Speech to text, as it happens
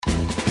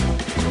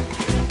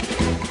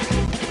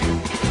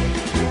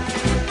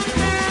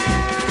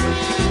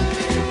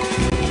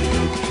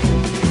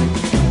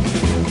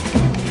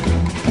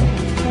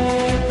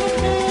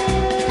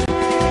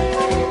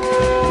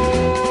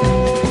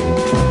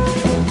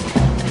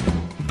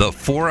The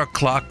 4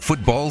 o'clock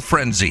football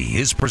frenzy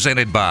is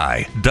presented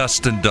by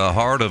Dustin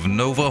DeHart of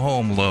Nova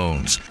Home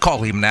Loans.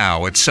 Call him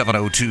now at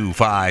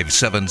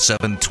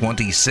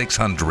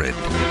 702-577-2600.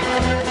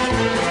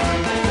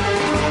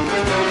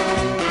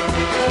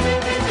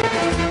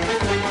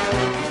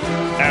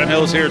 Adam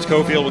Hills here. It's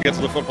Cofield. We'll get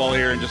to the football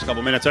here in just a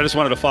couple minutes. I just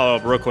wanted to follow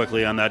up real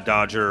quickly on that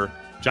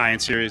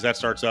Dodger-Giants series. That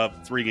starts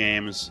up 3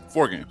 games.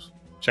 4 games.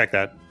 Check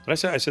that. I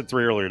said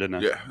 3 earlier, didn't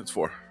I? Yeah, it's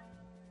 4.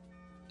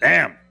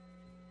 Damn.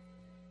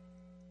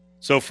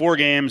 So 4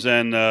 games,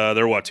 and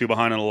they're what, 2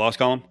 behind in the loss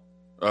column?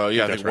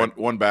 Yeah, I think right.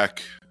 one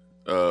back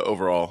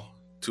overall,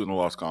 2 in the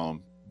loss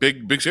column.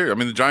 Big series. I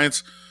mean, the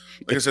Giants,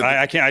 like I said,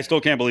 I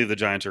still can't believe the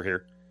Giants are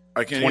here.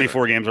 I can't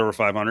 24 games over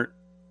 500.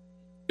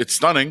 It's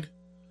stunning.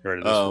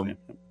 Right, and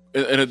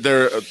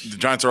the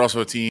Giants are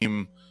also a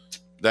team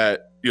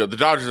that, the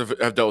Dodgers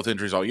have dealt with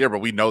injuries all year, but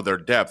we know their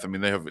depth. I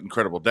mean, they have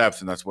incredible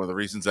depth, and that's one of the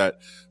reasons that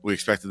we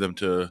expected them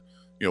to,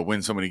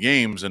 win so many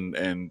games and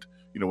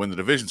win the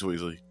division so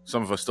easily.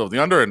 Some of us still have the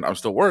under, and I'm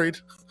still worried.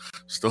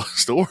 Still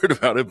worried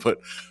about it, but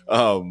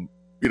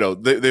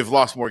they've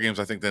lost more games,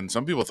 I think, than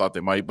some people thought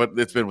they might. But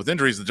it's been with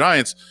injuries. The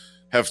Giants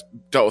have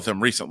dealt with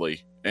them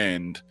recently,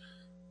 and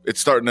it's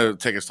starting to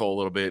take its toll a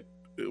little bit.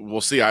 We'll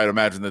see. I'd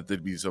imagine that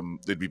there'd be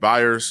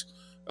buyers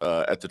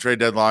at the trade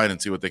deadline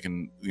and see what they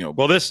can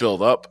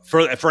build up.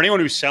 For anyone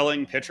who's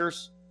selling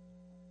pitchers,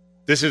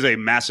 this is a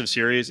massive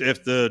series.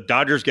 If the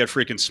Dodgers get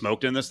freaking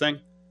smoked in this thing,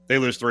 they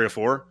lose 3 or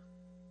 4.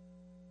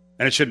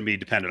 And it shouldn't be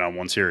dependent on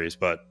one series,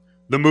 but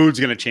the mood's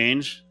going to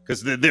change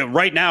because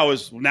right now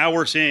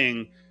we're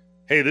seeing,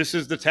 hey, this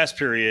is the test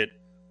period.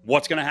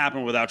 What's going to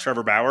happen without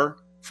Trevor Bauer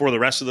for the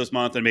rest of this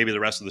month and maybe the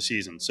rest of the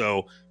season?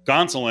 So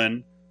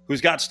Gonsolin,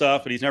 who's got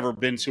stuff, but he's never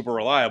been super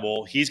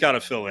reliable, he's got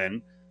to fill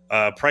in.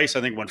 Price,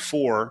 I think, went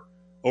 4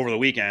 over the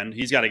weekend.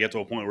 He's got to get to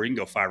a point where he can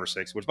go 5 or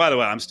 6. Which, by the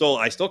way, I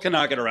still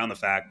cannot get around the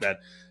fact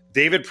that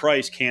David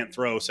Price can't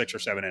throw 6 or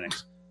 7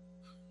 innings.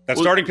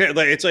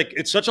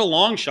 It's such a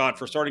long shot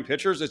for starting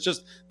pitchers. It's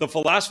just the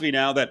philosophy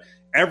now that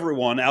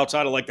everyone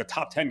outside of the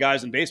top 10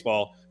 guys in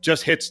baseball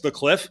just hits the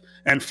cliff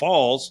and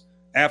falls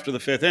after the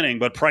 5th inning.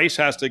 But Price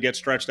has to get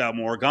stretched out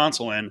more,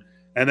 Gonsolin,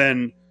 and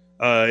then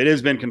it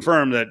has been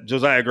confirmed that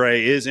Josiah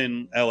Gray is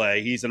in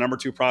L.A. He's the number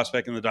 2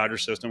 prospect in the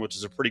Dodgers system, which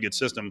is a pretty good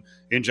system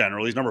in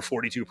general. He's number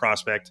 42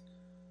 prospect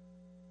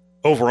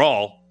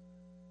overall,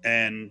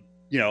 and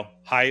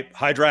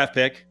high draft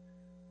pick.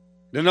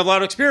 Didn't have a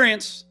lot of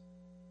experience.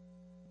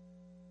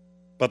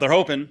 But they're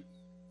hoping.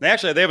 They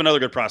have another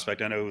good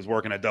prospect I know who's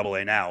working at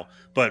AA now.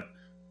 But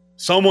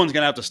someone's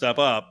going to have to step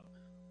up,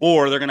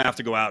 or they're going to have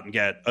to go out and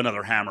get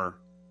another hammer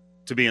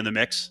to be in the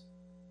mix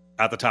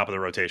at the top of the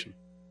rotation.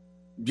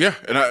 Yeah,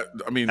 and I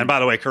mean, and by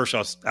the way,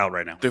 Kershaw's out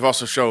right now. They've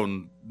also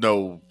shown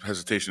no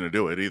hesitation to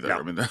do it either. No.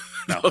 I mean,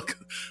 no. Look,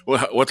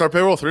 what's our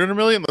payroll? $300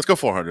 million. Let's go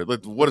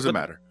 $400. What does it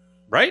matter?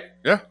 Right?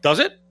 Yeah. Does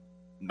it?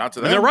 Not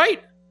to them. And they're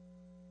right.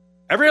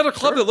 Every other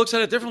club that looks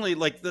at it differently,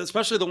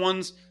 especially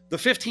the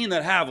 15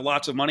 that have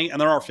lots of money,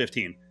 and there are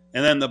 15.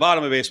 And then the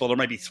bottom of baseball, there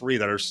might be 3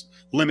 that are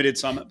limited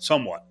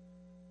somewhat.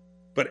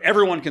 But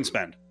everyone can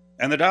spend.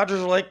 And the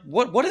Dodgers are like,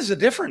 what is the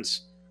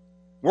difference?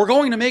 We're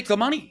going to make the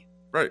money.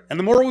 Right. And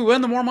the more we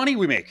win, the more money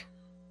we make.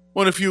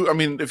 Well, if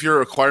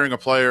you're acquiring a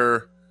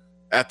player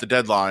at the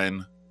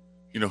deadline,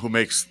 who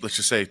makes, let's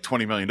just say,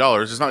 $20 million,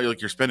 it's not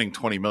like you're spending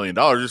 $20 million.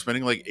 You're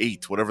spending like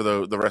 8, whatever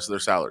the rest of their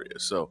salary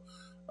is. So,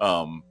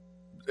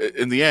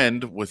 in the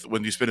end,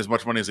 when you spend as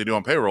much money as they do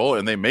on payroll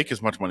and they make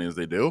as much money as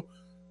they do, a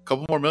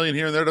couple more million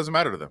here and there doesn't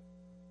matter to them.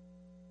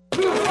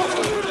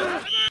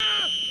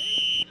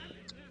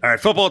 All right,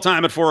 football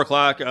time at 4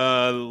 o'clock.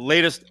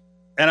 Latest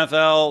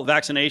NFL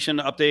vaccination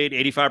update,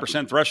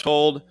 85%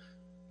 threshold.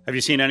 Have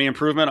you seen any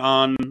improvement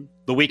on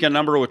the weekend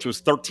number, which was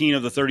 13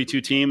 of the 32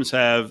 teams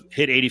have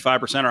hit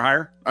 85% or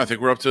higher? I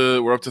think we're up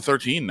to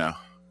 13 now.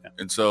 Yeah.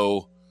 And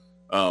so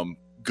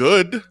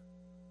good,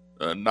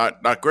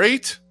 not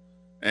great.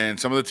 And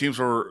some of the teams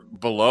were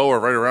below or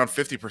right around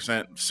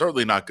 50%.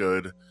 Certainly not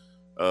good.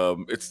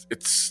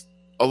 It's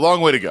a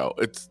long way to go.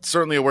 It's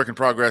certainly a work in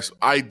progress.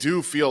 I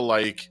do feel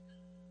like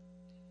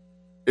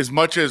as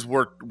much as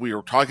we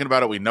were talking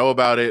about it, we know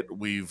about it,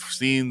 we've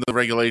seen the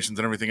regulations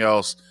and everything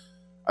else,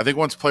 I think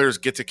once players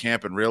get to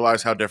camp and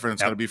realize how different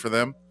it's going to be for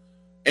them,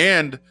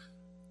 and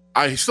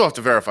I still have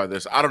to verify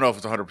this. I don't know if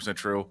it's 100%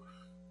 true.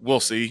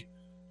 We'll see.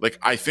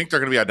 I think they're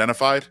going to be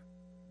identified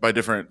by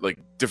different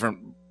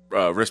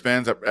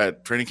wristbands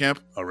at training camp.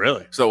 Oh,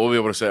 really? So we'll be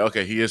able to say,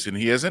 okay, he is and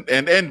he isn't.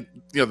 And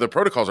the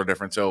protocols are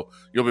different, so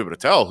you'll be able to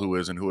tell who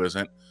is and who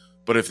isn't.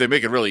 But if they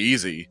make it really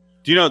easy.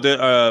 Do you know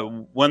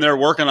that when they're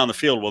working on the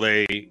field,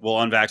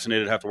 will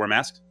unvaccinated have to wear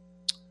masks?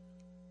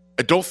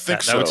 I don't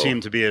think so. That would seem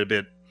to be a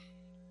bit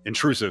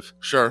intrusive.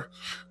 Sure.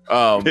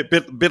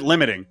 Bit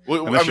limiting.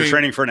 Unless you're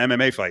training for an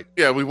MMA fight.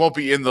 Yeah, we won't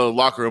be in the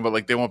locker room,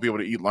 but they won't be able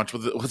to eat lunch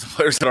with the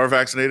players that are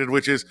vaccinated,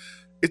 which is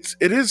it's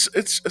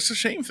a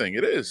shame thing.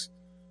 It is.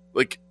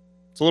 It's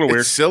a little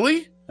weird. It's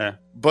silly, yeah.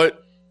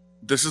 But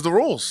this is the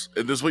rules.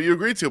 And this is what you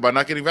agreed to by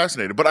not getting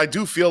vaccinated. But I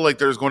do feel like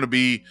there's going to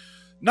be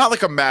not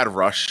like a mad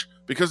rush,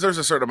 because there's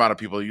a certain amount of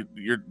people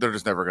they're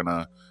just never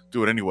gonna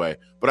do it anyway.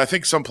 But I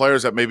think some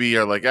players that maybe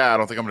are like, I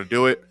don't think I'm gonna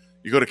do it.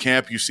 You go to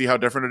camp, you see how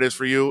different it is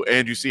for you,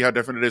 and you see how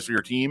different it is for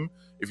your team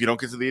if you don't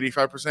get to the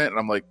 85%. And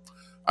I'm like,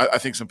 I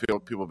think some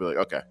people will be like,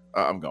 okay,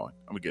 I'm going.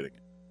 I'm getting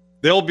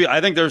it.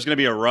 I think there's going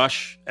to be a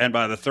rush, and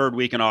by the third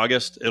week in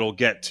August, it'll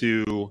get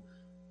to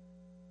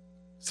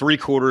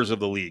 3/4 of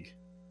the league.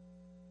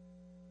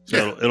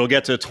 So it'll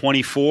get to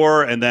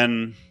 24, and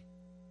then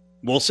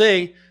we'll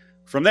see.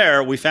 From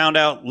there, we found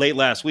out late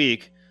last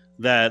week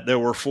that there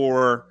were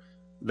 4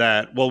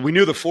 we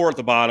knew the 4 at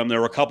the bottom. There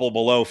were a couple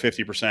below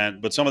 50%,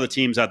 but some of the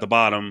teams at the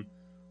bottom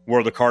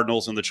were the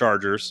Cardinals and the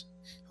Chargers.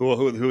 Who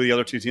are the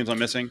other 2 teams I'm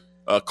missing?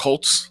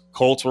 Colts.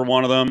 Colts were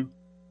one of them.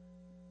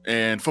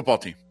 And football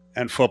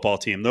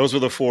team. Those were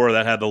the 4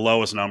 that had the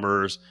lowest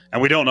numbers.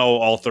 And we don't know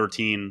all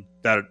 13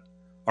 that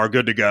are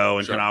good to go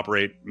and can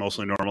operate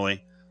mostly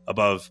normally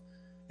above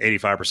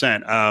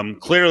 85%.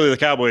 Clearly, the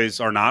Cowboys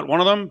are not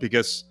one of them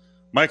because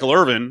Michael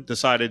Irvin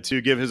decided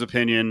to give his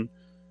opinion,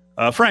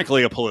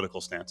 frankly, a political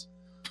stance.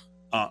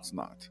 It's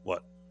not.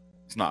 What?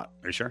 It's not.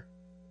 Are you sure?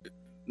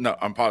 No,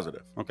 I'm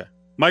positive. Okay.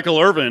 Michael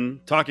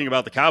Irvin talking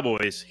about the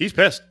Cowboys. He's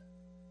pissed.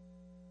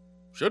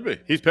 Should be.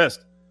 He's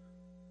pissed.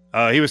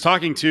 He was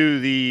talking to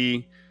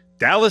the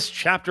Dallas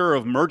chapter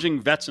of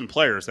Merging Vets and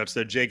Players. That's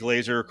the Jay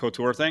Glazer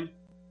Couture thing.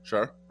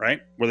 Sure.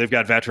 Right? Where they've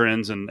got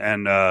veterans and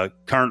current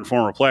and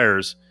former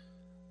players.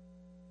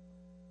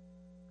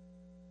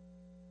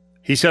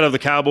 He said of the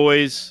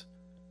Cowboys,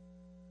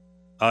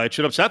 it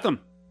should upset them.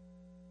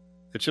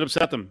 It should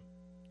upset them.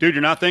 Dude,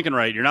 you're not thinking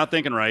right. You're not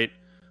thinking right.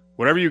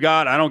 Whatever you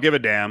got, I don't give a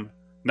damn.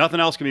 Nothing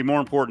else can be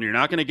more important. You're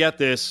not going to get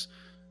this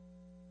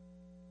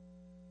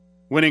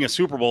winning a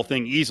Super Bowl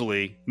thing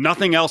easily.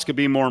 Nothing else could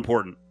be more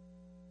important.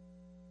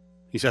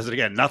 He says it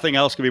again. Nothing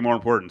else could be more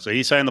important. So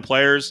he's saying the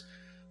players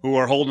who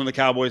are holding the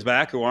Cowboys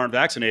back, who aren't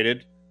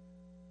vaccinated,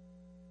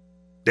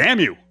 damn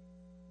you.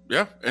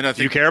 Yeah, and I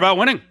think you care about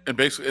winning, and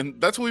basically, and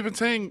that's what we've been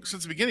saying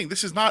since the beginning.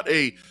 This is not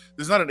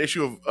an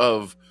issue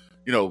of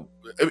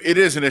it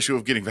is an issue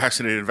of getting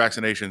vaccinated and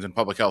vaccinations and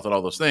public health and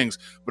all those things.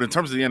 But in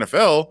terms of the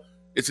NFL,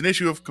 it's an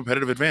issue of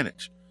competitive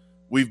advantage.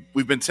 We've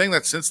been saying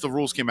that since the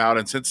rules came out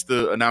and since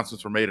the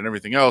announcements were made and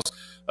everything else.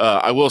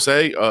 I will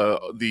say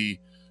the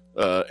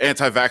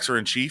anti-vaxxer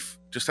in chief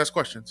just has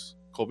questions.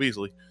 Cole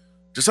Beasley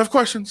just have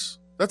questions.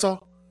 That's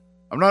all.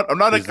 I'm not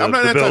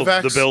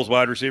anti-vax. The Bills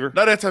wide receiver?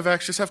 Not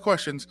anti-vax, just have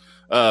questions.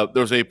 There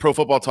was a Pro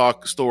Football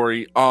Talk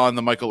story on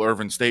the Michael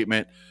Irvin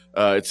statement.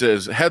 It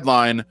says,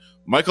 headline,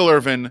 Michael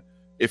Irvin,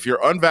 if you're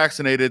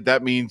unvaccinated,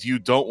 that means you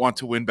don't want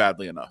to win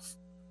badly enough,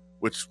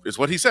 which is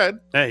what he said.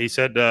 Yeah, he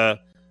said,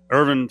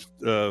 Irvin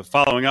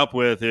following up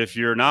with, if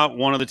you're not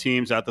one of the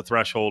teams at the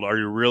threshold, are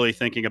you really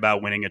thinking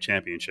about winning a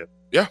championship?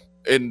 Yeah,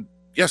 and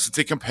yes, it's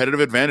a competitive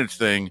advantage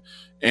thing.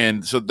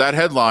 And so that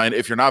headline,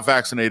 if you're not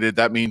vaccinated,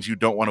 that means you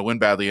don't want to win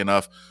badly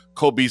enough.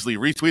 Cole Beasley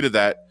retweeted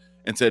that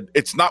and said,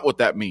 it's not what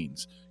that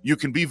means. You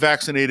can be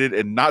vaccinated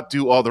and not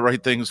do all the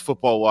right things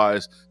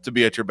football-wise to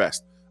be at your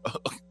best.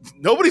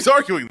 Nobody's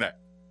arguing that.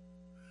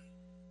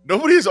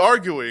 Nobody is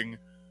arguing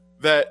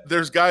that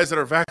there's guys that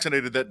are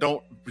vaccinated that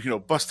don't,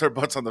 bust their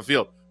butts on the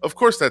field. Of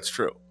course that's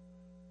true.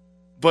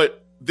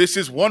 But this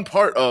is one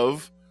part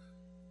of,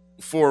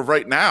 for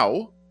right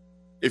now,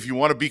 if you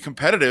want to be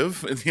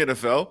competitive in the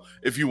NFL,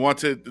 if you want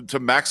to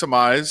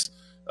maximize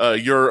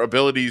your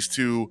abilities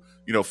to,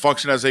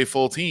 function as a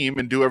full team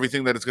and do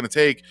everything that it's going to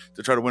take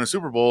to try to win a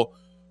Super Bowl,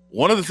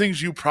 one of the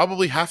things you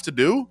probably have to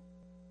do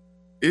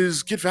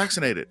is get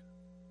vaccinated.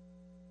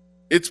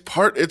 It's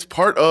part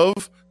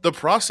of the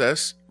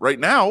process right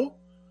now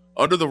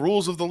under the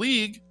rules of the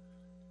league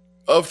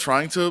of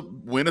trying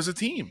to win as a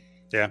team.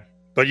 Yeah.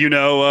 But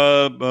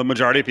a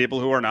majority of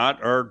people who are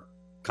not are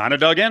kind of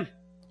dug in.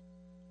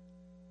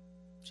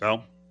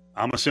 So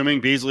I'm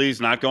assuming Beasley's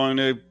not going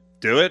to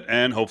do it,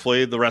 and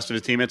hopefully the rest of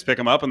his teammates pick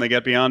him up and they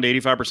get beyond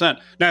 85%.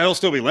 Now, he'll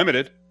still be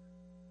limited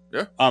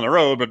on the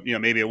road, but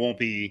maybe it won't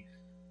be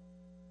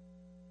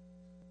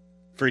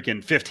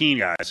freaking 15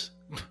 guys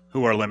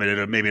who are limited,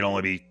 or maybe it'll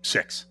only be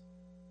 6.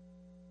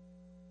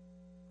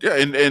 Yeah,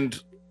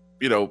 and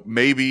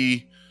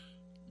maybe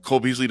Cole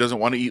Beasley doesn't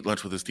want to eat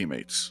lunch with his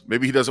teammates.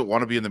 Maybe he doesn't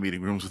want to be in the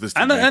meeting rooms with his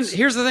teammates. And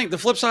here's the thing. The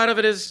flip side of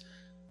it is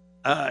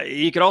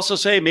you could also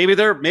say maybe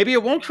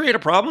it won't create a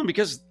problem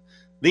because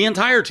the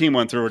entire team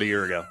went through it a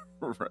year ago.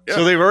 Right, yeah.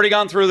 So they've already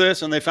gone through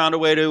this and they found a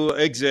way to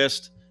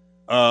exist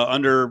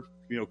under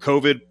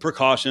COVID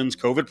precautions,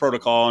 COVID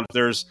protocol. And if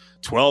there's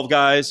 12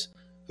 guys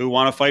who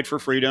want to fight for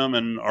freedom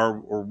and are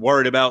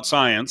worried about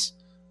science,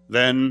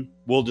 then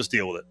we'll just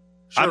deal with it.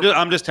 Sure.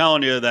 I'm just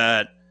telling you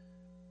that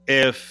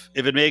if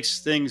it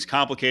makes things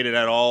complicated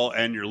at all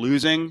and you're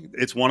losing,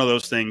 it's one of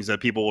those things that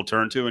people will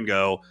turn to and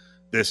go,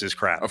 this is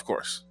crap. Of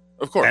course.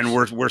 And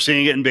we're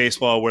seeing it in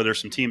baseball where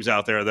there's some teams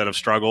out there that have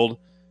struggled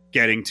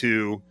getting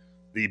to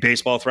the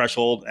baseball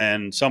threshold,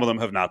 and some of them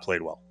have not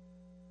played well.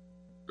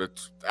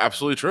 That's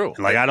absolutely true.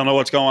 And I don't know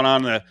what's going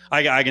on. The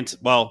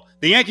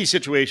Yankee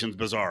situation's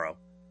bizarro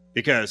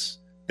because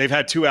they've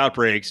had 2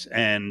 outbreaks,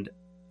 and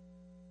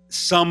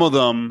some of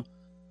them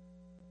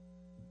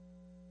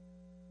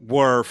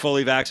were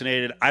fully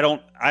vaccinated. I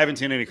haven't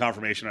seen any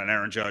confirmation on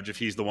Aaron Judge if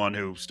he's the one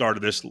who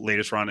started this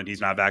latest run and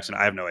he's not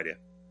vaccinated. I have no idea.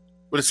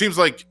 But it seems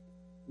like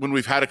when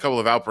we've had a couple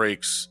of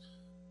outbreaks,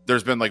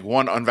 there's been like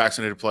one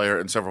unvaccinated player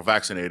and several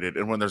vaccinated.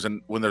 And when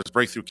there's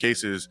breakthrough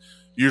cases,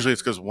 usually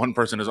it's because one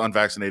person is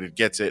unvaccinated,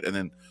 gets it, and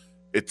then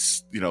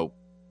it's,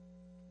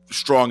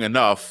 strong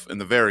enough in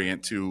the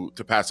variant to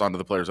pass on to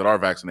the players that are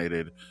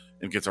vaccinated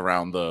and gets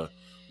around the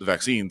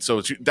vaccine.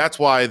 So that's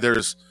why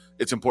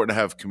it's important to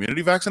have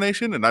community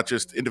vaccination and not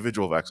just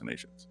individual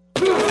vaccinations.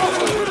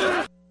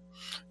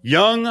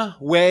 Young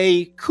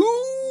Wei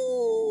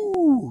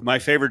Koo, my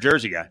favorite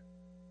Jersey guy.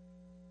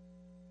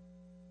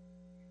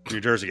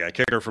 New Jersey guy,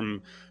 kicker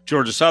from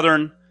Georgia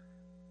Southern.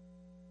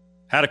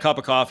 Had a cup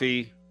of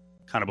coffee,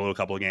 kind of blew a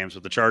couple of games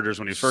with the Chargers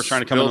when he was first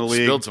trying to come into the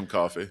league. Spilled some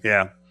coffee.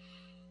 Yeah.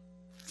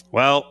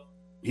 Well,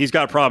 he's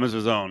got problems of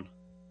his own.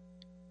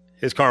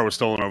 His car was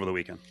stolen over the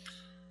weekend.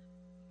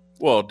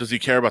 Well, does he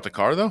care about the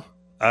car, though?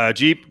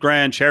 Jeep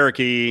Grand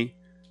Cherokee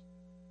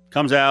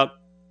comes out.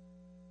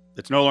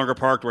 It's no longer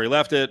parked where he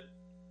left it.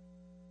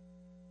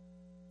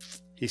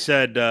 He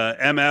said,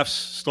 MFs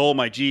stole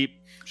my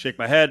Jeep. Shake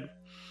my head.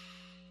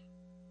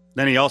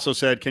 Then he also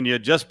said, can you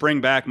just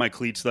bring back my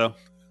cleats, though?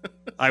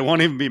 I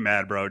won't even be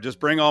mad, bro. Just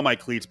bring all my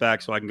cleats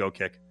back so I can go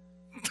kick.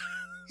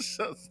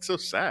 so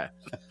sad.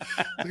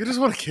 I just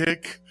want to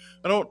kick.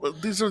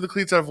 These are the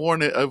cleats I've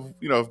worn.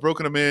 I've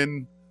broken them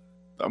in.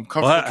 I'm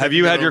comfortable. Well, have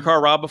you had your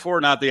car robbed before?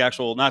 Not the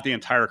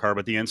entire car,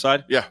 but the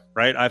inside? Yeah.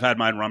 Right? I've had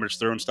mine rummaged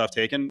through and stuff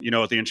taken. You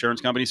know what the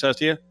insurance company says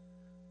to you?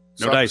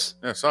 No Sucks. dice.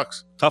 Yeah,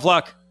 sucks. Tough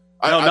luck.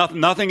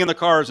 Nothing in the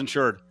car is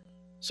insured.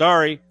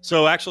 Sorry.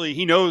 So actually,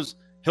 he knows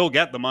he'll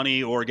get the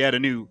money or get a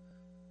new,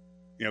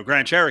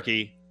 Grand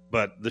Cherokee,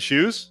 but the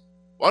shoes?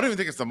 Well, I don't even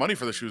think it's the money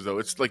for the shoes, though.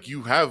 It's like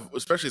you have,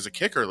 especially as a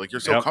kicker, like you're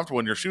so comfortable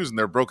in your shoes and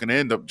they're broken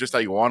in just how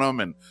you want them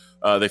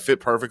and they fit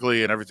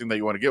perfectly and everything that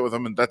you want to get with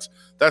them. And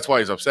that's why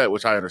he's upset,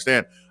 which I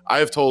understand. I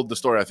have told the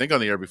story, I think, on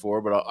the air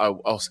before, but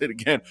I'll say it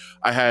again.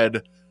 I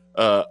had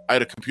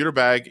a computer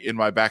bag in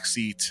my back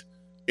seat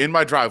in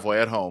my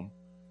driveway at home.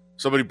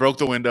 Somebody broke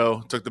the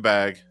window, took the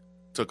bag,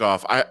 took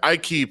off. I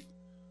keep,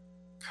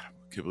 God,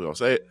 I can't believe I'll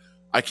say it.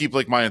 I keep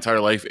like my entire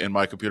life in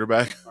my computer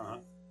bag. Uh-huh.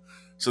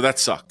 So that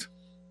sucked.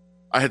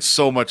 I had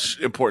so much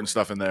important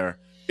stuff in there.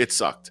 It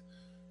sucked.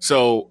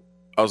 So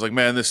I was like,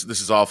 man, this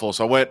is awful.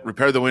 So I went,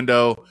 repaired the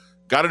window,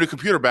 got a new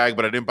computer bag,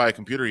 but I didn't buy a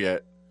computer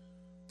yet.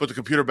 Put the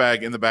computer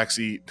bag in the back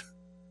seat.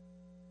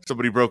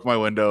 Somebody broke my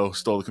window,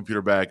 stole the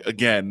computer bag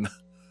again,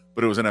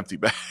 but it was an empty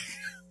bag.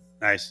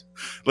 Nice.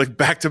 Like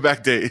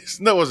back-to-back days.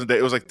 No, it wasn't day.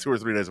 It was like 2 or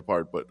 3 days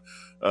apart. But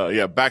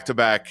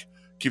back-to-back,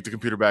 keep the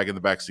computer bag in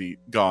the back seat,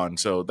 gone.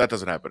 So that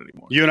doesn't happen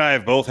anymore. You and I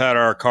have both had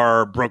our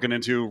car broken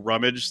into,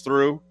 rummaged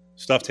through,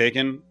 stuff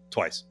taken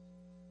twice.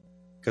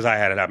 Because I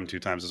had it happen 2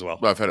 times as well.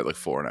 I've had it like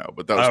 4 now.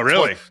 But that was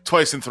really?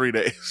 Twice in 3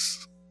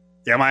 days.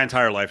 Yeah, my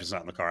entire life is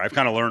not in the car. I've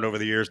kind of learned over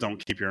the years,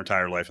 don't keep your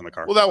entire life in the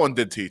car. Well, that one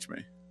did teach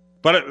me.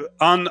 But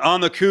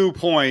on the coup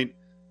point,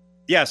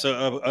 yes,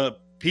 a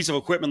piece of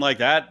equipment like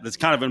that's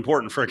kind of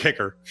important for a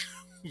kicker.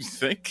 You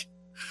think?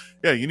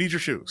 Yeah, you need your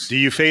shoes. Do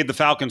you fade the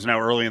Falcons now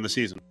early in the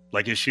season?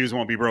 Like his shoes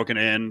won't be broken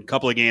in. A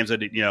couple of games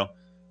that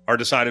are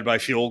decided by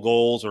field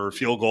goals or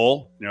field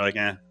goal. And you're like,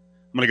 I'm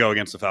going to go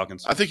against the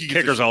Falcons. I think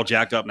kicker's all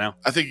jacked up now.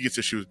 I think he gets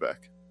his shoes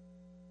back.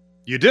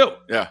 You do?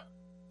 Yeah.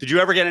 Did you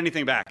ever get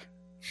anything back?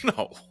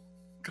 No.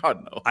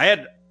 God, no. You're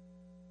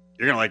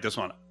going to like this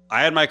one.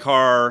 I had my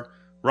car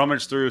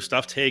rummaged through,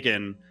 stuff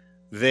taken.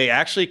 They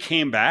actually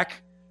came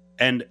back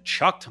and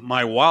chucked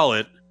my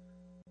wallet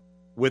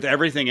with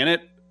everything in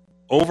it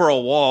over a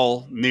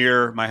wall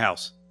near my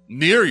house.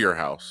 Near your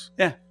house?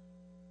 Yeah.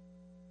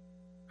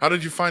 How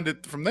did you find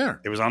it from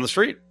there? It was on the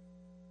street.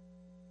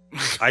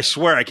 I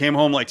swear, I came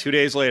home like 2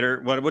 days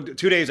later.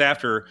 2 days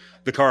after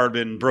the car had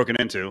been broken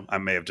into. I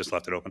may have just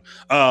left it open.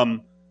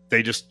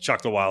 They just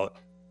chucked the wallet.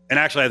 And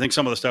actually, I think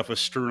some of the stuff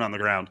was strewn on the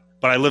ground.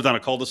 But I lived on a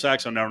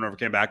cul-de-sac, so I never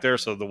came back there.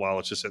 So the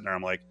wallet's just sitting there.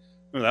 I'm like,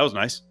 oh, that was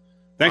nice.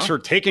 Thanks for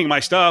taking my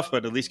stuff,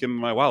 but at least give me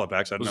my wallet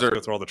back so I didn't have to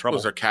go through all the trouble.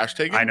 Was there cash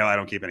taken? I know. I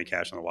don't keep any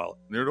cash in the wallet.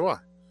 Neither do I.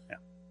 Yeah.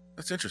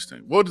 That's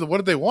interesting. What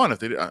did they want if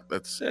they did?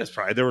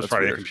 There was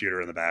probably a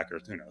computer in the back, or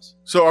who knows.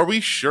 So are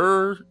we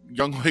sure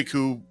Young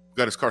Wei-Koo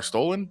got his car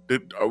stolen?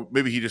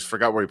 Maybe he just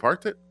forgot where he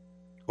parked it?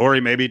 Or he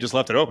maybe just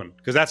left it open.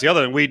 Because that's the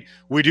other thing.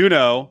 We do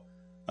know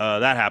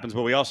that happens,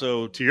 but we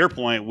also, to your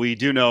point, we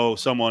do know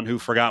someone who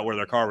forgot where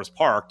their car was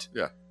parked.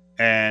 Yeah.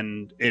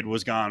 And it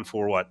was gone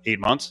for 8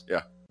 months?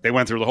 Yeah. They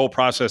went through the whole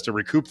process to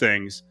recoup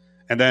things.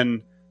 And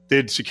then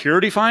did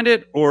security find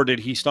it, or did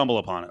he stumble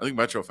upon it? I think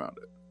Metro found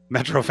it.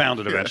 Metro found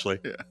it eventually.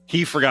 Yeah.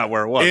 He forgot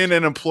where it was. In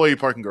an employee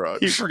parking garage.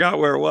 He forgot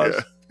where it was.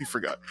 Yeah, he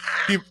forgot.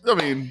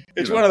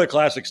 It's one of the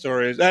classic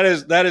stories. That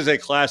is a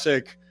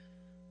classic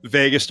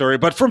Vegas story,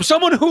 but from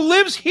someone who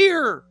lives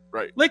here.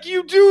 Right. Like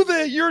you do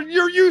that.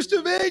 You're used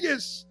to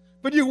Vegas,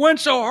 but you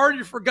went so hard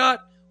you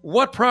forgot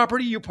what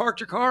property you parked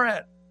your car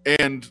at.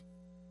 And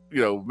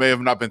may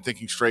have not been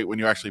thinking straight when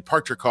you actually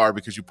parked your car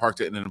because you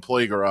parked it in an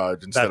employee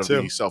garage instead of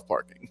the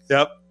self-parking.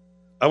 Yep.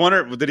 I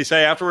wonder, did he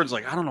say afterwards,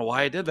 like, I don't know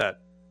why I did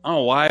that? I don't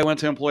know why I went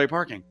to employee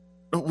parking.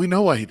 We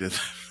know why he did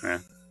that. Yeah.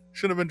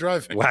 Should have been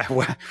driving.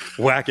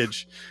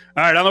 Whackage.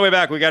 All right, on the way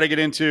back, we got to get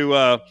into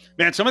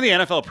man. Some of the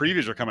NFL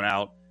previews are coming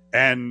out,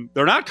 and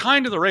they're not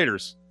kind to the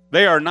Raiders.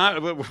 They are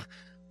not.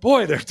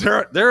 Boy,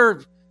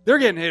 they're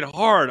getting hit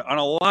hard on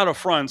a lot of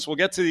fronts. We'll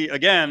get to the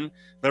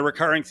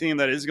recurring theme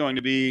that is going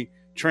to be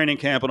training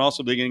camp and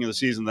also beginning of the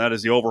season. That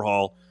is the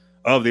overhaul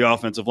of the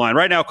offensive line.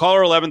 Right now,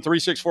 caller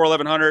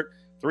 11-364-1100,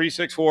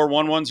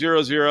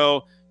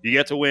 364-1100. You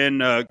get to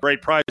win a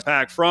great prize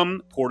pack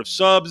from Port of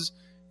Subs.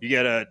 You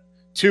get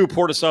 2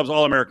 Port of Subs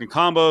All-American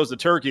combos, the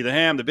turkey, the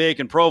ham, the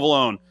bacon,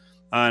 provolone,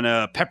 on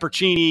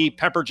peppercini,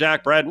 pepper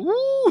jack bread.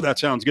 Woo, that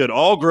sounds good.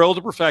 All grilled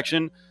to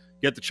perfection.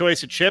 Get the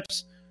choice of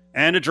chips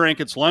and a drink.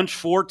 It's lunch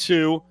for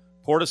 2.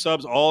 Port of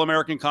Subs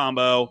All-American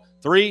combo.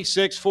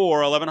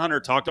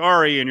 364-1100. Talk to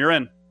Ari, and you're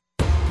in.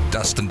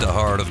 Dustin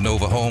DeHart of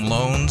Nova Home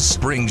Loans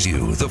brings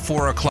you the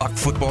 4 o'clock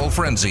football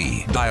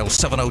frenzy. Dial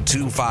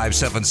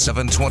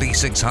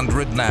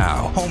 702-577-2600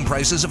 now. Home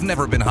prices have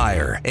never been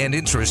higher, and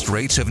interest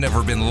rates have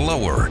never been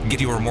lower. Get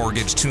your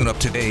mortgage tune-up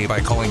today by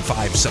calling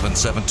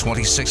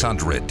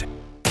 577-2600.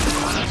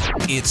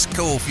 It's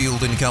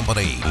Cofield and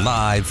Company,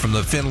 live from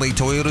the Finley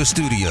Toyota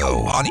studio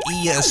on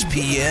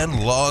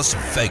ESPN Las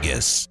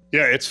Vegas.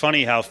 Yeah, it's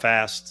funny how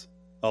fast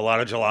a lot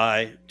of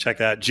July, check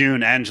that,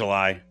 June and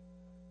July,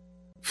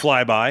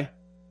 fly by.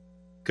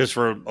 Because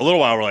for a little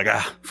while, we're like,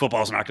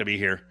 football's not going to be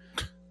here.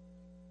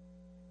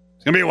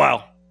 It's going to be a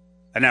while.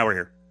 And now we're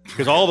here.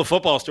 Because all the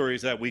football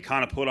stories that we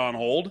kind of put on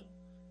hold,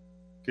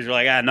 because you're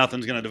like,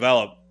 nothing's going to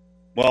develop.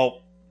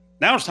 Well,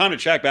 now it's time to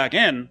check back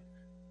in.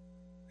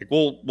 Like,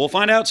 we'll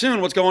find out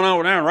soon what's going on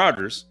with Aaron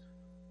Rodgers.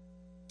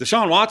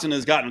 Deshaun Watson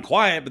has gotten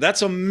quiet, but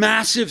that's a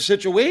massive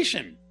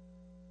situation.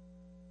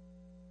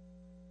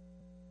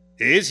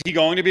 Is he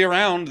going to be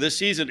around this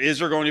season? Is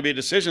there going to be a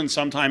decision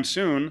sometime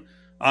soon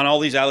on all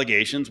these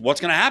allegations?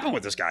 What's going to happen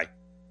with this guy?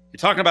 You're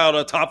talking about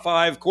a top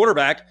 5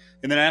 quarterback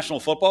in the National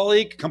Football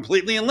League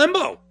completely in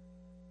limbo.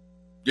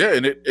 Yeah,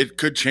 and it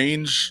could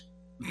change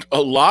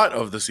a lot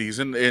of the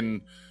season.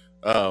 And,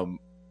 I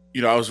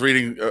was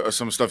reading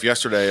some stuff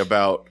yesterday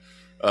about,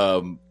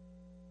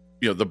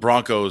 the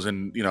Broncos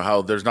and,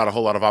 how there's not a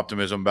whole lot of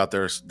optimism about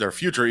their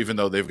future, even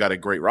though they've got a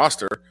great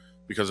roster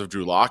because of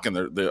Drew Lock and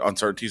the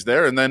uncertainties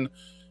there. And then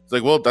it's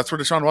like, well, that's where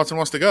Deshaun Watson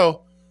wants to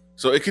go.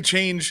 So it could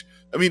change.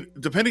 I mean,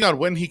 depending on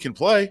when he can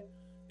play,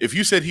 if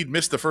you said he'd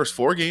miss the first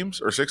 4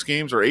 games or 6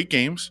 games or 8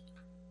 games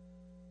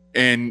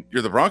and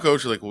you're the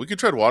Broncos, you're like, well, we could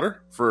tread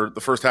water for the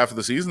first half of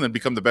the season and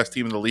become the best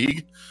team in the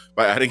league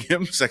by adding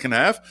him second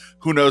half.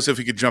 Who knows if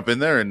he could jump in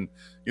there and,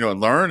 and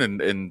learn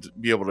and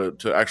be able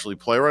to actually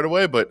play right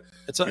away. But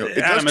it does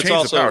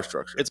change the power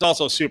structure. It's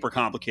also super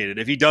complicated.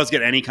 If he does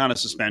get any kind of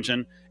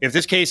suspension, if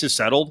this case is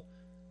settled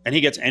and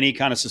he gets any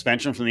kind of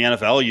suspension from the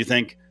NFL, you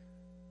think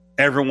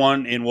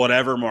everyone in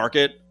whatever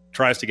market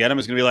tries to get him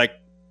is going to be like,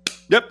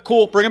 yep,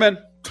 cool, bring him in.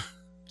 As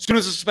soon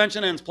as the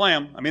suspension ends, play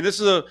him. I mean, this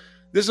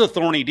is a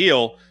thorny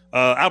deal.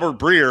 Albert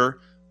Breer,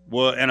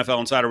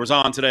 NFL Insider, was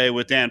on today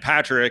with Dan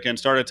Patrick and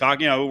started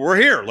talking. We're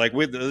here. Like,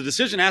 the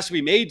decision has to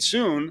be made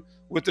soon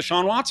with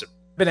Deshaun Watson.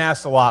 Been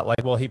asked a lot,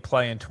 like, will he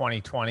play in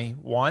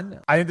 2021?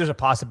 I think there's a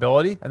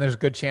possibility, and there's a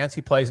good chance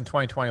he plays in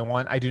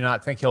 2021. I do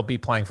not think he'll be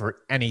playing for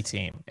any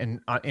team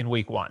in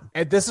week 1.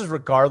 And this is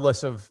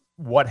regardless of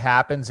what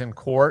happens in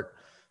court,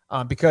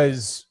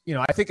 because,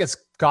 I think it's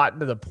gotten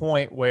to the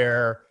point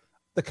where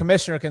the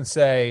commissioner can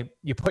say,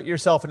 you put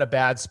yourself in a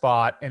bad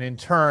spot, and in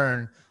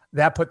turn,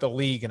 that put the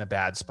league in a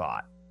bad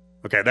spot.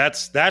 Okay,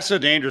 that's the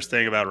dangerous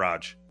thing about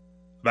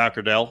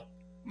Goodell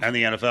and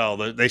the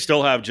NFL. They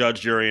still have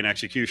judge, jury, and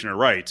executioner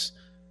rights.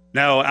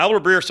 Now,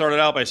 Albert Breer started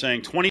out by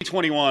saying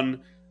 2021,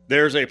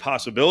 there's a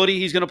possibility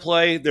he's going to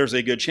play. There's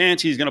a good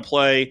chance he's going to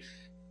play.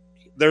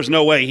 There's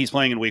no way he's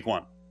playing in week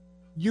 1.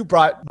 You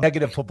brought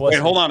negative publicity.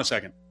 Wait, hold on a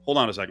second.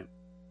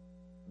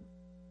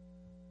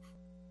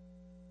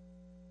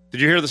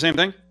 Did you hear the same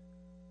thing?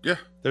 Yeah.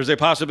 There's a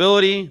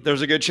possibility,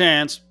 there's a good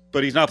chance,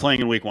 but he's not playing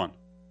in week 1.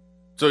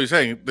 So you're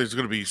saying there's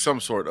going to be some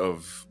sort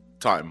of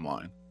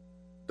timeline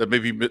that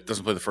maybe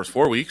doesn't play the first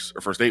 4 weeks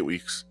or first 8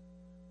 weeks,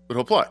 but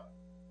he'll play.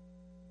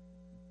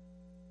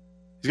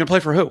 He's going to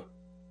play for who?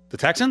 The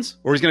Texans?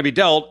 Or he's going to be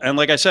dealt, and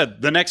like I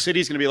said, the next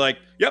city's going to be like,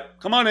 yep,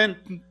 come on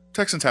in.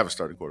 Texans have a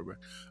starting quarterback.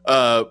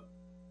 No,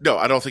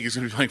 I don't think he's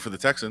going to be playing for the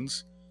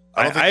Texans.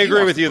 I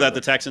agree with you that the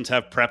Texans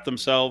have prepped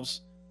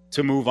themselves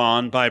to move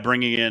on by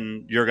bringing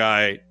in your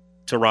guy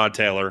Tyrod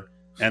Taylor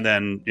and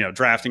then,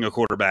 drafting a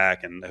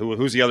quarterback. And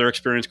who's the other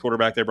experienced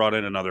quarterback they brought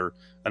in? Another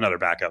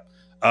backup.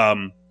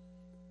 But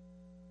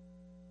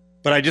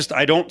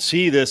I don't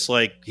see this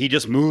like he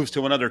just moves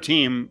to another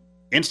team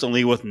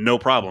instantly with no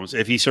problems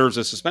if he serves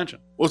a suspension.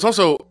 Well, it's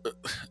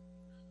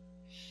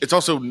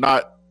also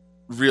not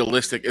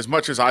realistic. As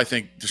much as I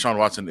think Deshaun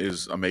Watson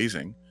is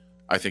amazing,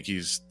 I think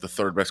he's the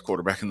 3rd best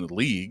quarterback in the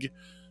league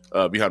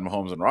behind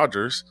Mahomes and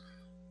Rodgers.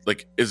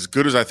 Like, as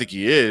good as I think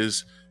he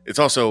is, it's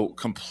also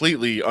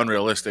completely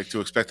unrealistic to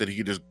expect that he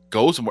could just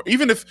go somewhere.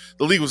 Even if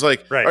the league was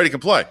like, all right, he can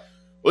play.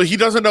 Well, he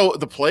doesn't know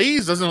the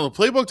plays, doesn't know the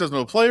playbook, doesn't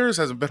know the players,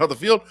 hasn't been on the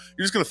field.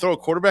 You're just going to throw a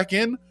quarterback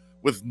in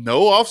with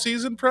no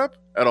offseason prep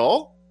at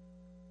all?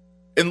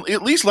 And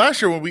at least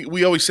last year when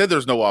we always said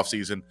there's no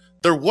offseason,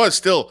 there was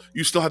still,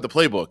 you still had the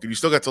playbook and you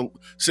still got to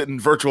sit in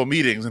virtual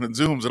meetings and in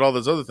Zooms and all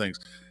those other things.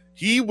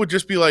 He would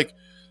just be like,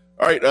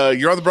 all right,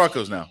 you're on the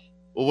Broncos now.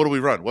 Well, what do we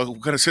run?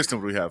 What kind of system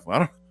do we have?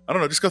 I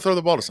don't know. Just go throw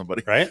the ball to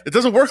somebody. Right? It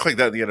doesn't work like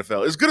that in the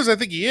NFL. As good as I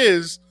think he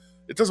is,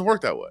 it doesn't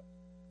work that way.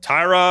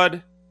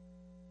 Tyrod,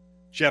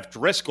 Jeff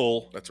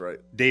Driscoll. That's right.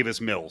 Davis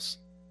Mills.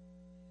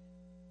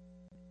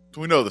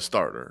 We know the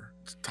starter.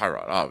 It's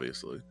Tyrod,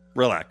 obviously.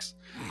 Relax.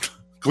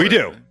 Clearly. We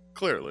do.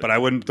 Clearly. But I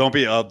wouldn't. Don't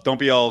be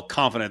all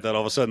confident that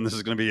all of a sudden this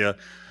is going to be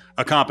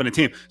a competent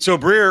team. So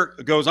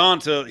Breer goes on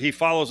to, he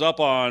follows up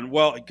on,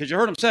 well, because you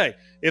heard him say,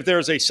 if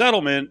there's a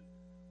settlement,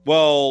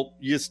 well,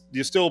 you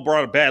still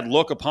brought a bad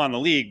look upon the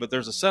league, but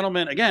there's a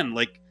settlement. Again,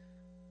 like,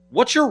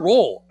 what's your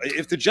role?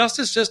 If the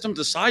justice system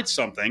decides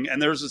something and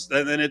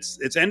then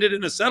it's ended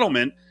in a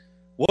settlement,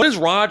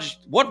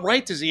 what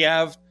right does he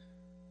have,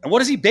 and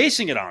what is he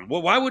basing it on?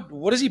 Well,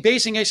 what is he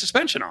basing a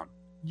suspension on?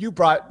 You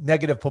brought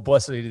negative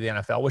publicity to the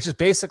NFL, which is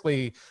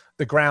basically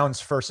the grounds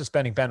for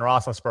suspending Ben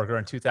Roethlisberger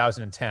in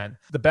 2010.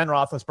 The Ben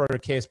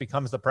Roethlisberger case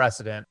becomes the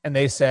precedent, and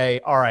they say,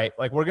 all right,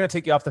 like, we're going to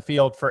take you off the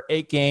field for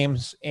 8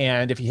 games,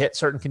 and if you hit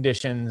certain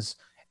conditions,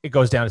 it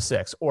goes down to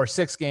 6, or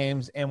 6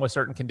 games, and with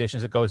certain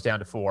conditions, it goes down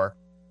to 4.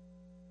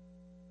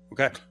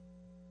 Okay.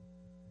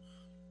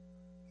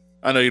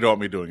 I know you don't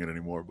want me doing it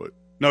anymore, but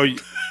No.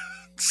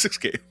 6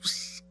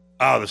 games.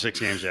 Oh, the 6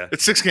 games, yeah.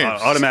 It's 6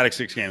 games. Automatic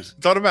 6 games.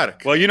 It's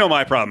automatic. Well, you know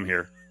my problem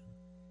here.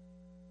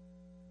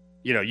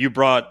 You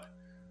brought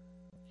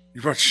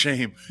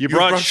shame. You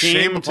brought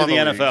shame to the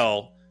NFL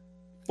league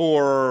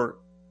for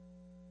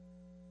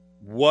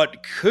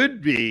what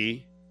could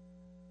be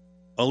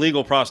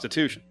illegal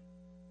prostitution.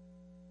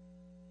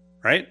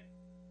 Right?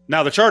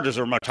 Now, the charges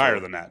are much higher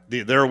than that.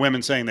 There are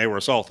women saying they were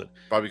assaulted.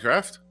 Bobby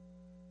Kraft?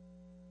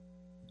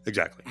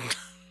 Exactly.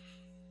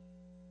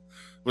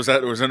 Was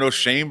there no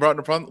shame brought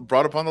upon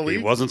the league?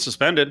 He wasn't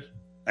suspended.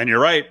 And you're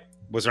right.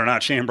 Was there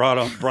not shame brought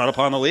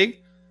upon the league?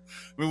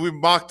 I mean,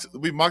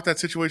 we mocked that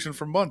situation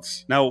for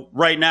months. Now,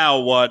 right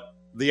now,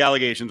 the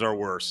allegations are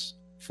worse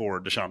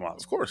for Deshaun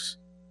Watson. Of course.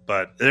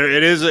 But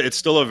it's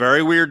still a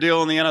very weird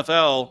deal in the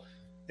NFL.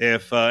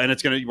 And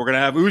we're gonna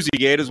have Uzi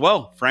Gate as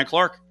well. Frank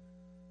Clark.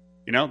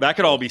 That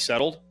could all be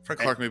settled.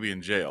 Frank Clark may be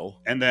in jail.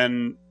 And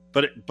then,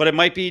 but it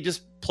might be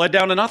just pled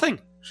down to nothing.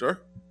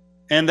 Sure.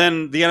 And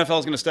then the NFL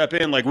is going to step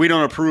in like, we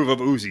don't approve of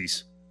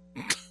Uzis.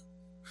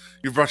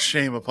 You've brought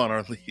shame upon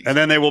our league. And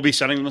then they will be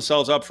setting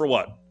themselves up for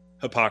what?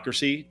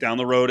 Hypocrisy down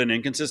the road and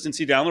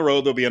inconsistency down the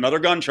road. There'll be another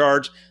gun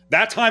charge.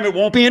 That time it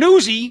won't be an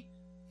Uzi.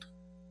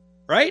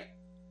 Right?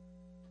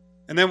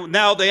 And then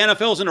now the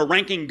NFL's into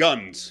ranking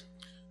guns.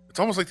 It's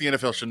almost like the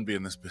NFL shouldn't be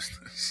in this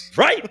business.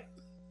 Right?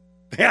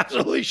 They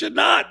absolutely should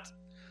not.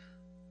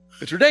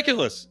 It's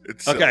ridiculous.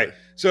 It's silly. Okay.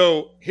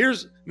 So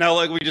now,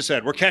 like we just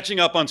said, we're catching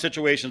up on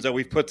situations that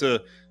we've put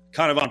to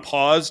kind of on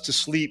pause to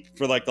sleep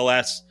for like the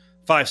last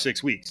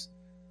 5-6 weeks.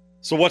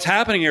 So what's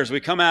happening here is we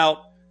come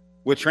out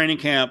with training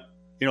camp,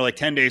 like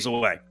 10 days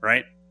away,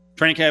 right?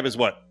 Training camp is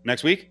what?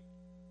 Next week?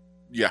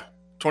 Yeah.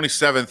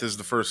 27th is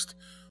the first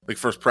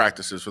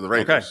practices for the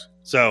Raiders. Okay.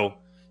 So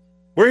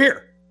we're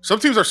here. Some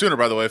teams are sooner,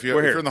 by the way. If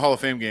you're in the Hall of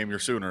Fame game, you're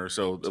sooner.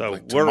 So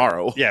like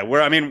tomorrow.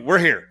 We're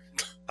here.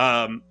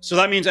 So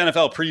that means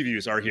NFL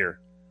previews are here.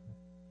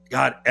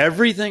 God,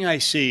 everything I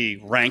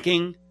see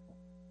ranking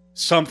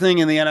something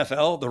in the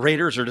NFL, the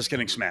Raiders are just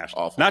getting smashed.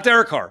 Awful. Not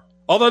Derek Carr.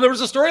 Although there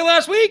was a story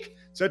last week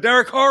said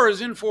Derek Carr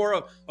is in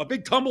for a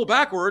big tumble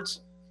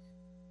backwards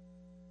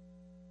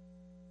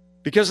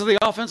because of the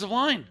offensive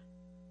line.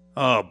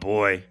 Oh,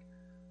 boy.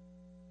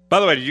 By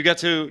the way, did you get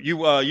to – you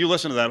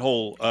listened to that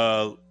whole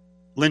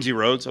Lindsey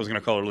Rhodes? I was going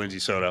to call her Lindsey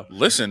Soto.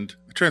 Listened?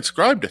 I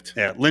transcribed it.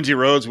 Yeah, Lindsey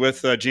Rhodes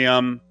with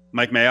GM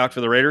Mike Mayock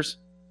for the Raiders.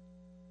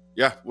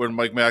 Yeah, when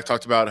Mike Mayock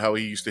talked about how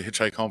he used to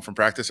hitchhike home from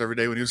practice every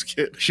day when he was a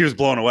kid. She was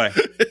blown away.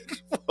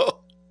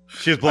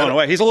 She was blown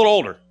away. He's a little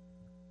older.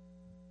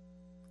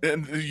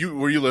 And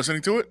were you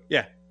listening to it?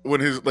 Yeah.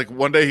 When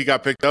one day he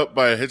got picked up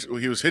by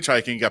he was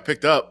hitchhiking, got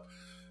picked up,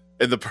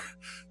 and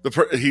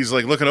he's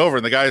like looking over,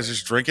 and the guy is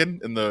just drinking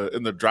in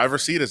the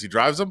driver's seat as he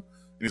drives him,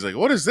 and he's like,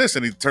 "What is this?"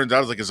 And he turns out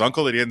it's like his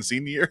uncle that he hadn't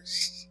seen in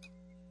years.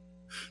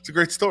 It's a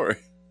great story.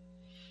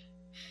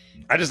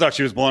 I just thought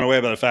she was blown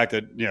away by the fact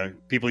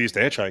that people used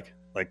to hitchhike.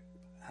 Like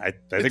I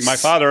think my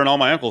father and all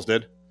my uncles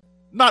did.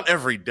 Not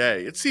every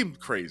day. It seemed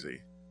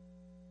crazy.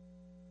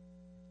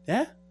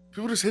 Yeah,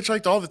 people just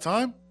hitchhiked all the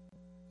time.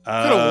 What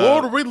kind of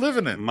world are we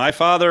living in? My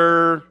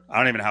father, I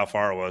don't even know how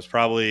far it was.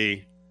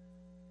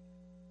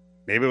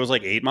 Maybe it was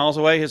like 8 miles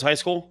away, his high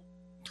school,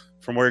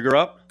 from where he grew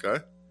up.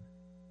 Okay.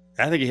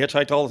 I think he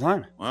hitchhiked all the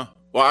time. Wow.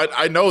 Well,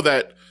 I know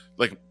that,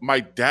 like, my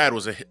dad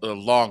was a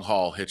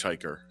long-haul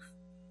hitchhiker.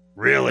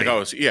 Really?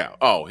 Yeah.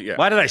 Oh, yeah.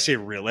 Why did I say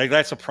really? Like,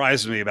 that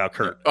surprised me about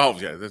Kurt. Oh,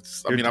 yeah.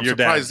 I'm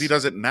surprised he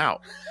does it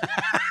now.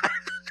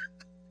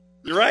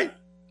 You're right.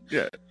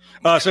 Yeah.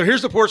 So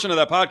here's the portion of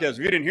that podcast. If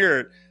you didn't hear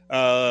it,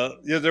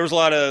 There was a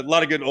lot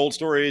of good old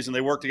stories, and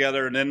they worked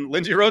together. And then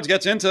Lindsey Rhodes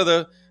gets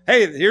into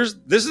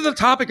this is the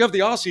topic of the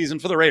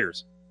offseason for the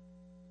Raiders.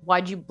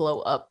 Why'd you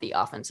blow up the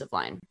offensive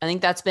line? I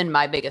think that's been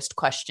my biggest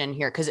question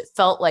here, because it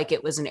felt like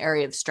it was an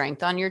area of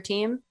strength on your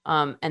team.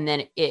 And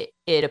then it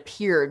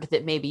appeared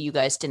that maybe you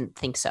guys didn't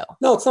think so.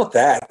 No, it's not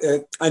that.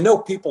 I know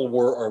people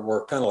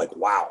were kind of like,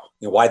 wow,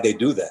 why'd they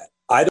do that?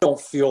 I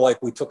don't feel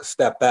like we took a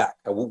step back.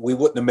 We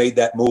wouldn't have made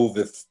that move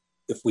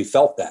if we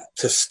felt that.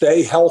 To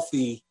stay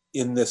healthy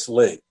in this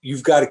league,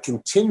 you've got to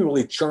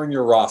continually churn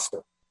your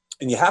roster.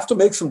 And you have to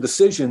make some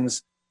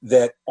decisions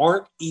that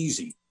aren't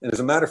easy. And as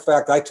a matter of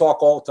fact, I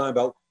talk all the time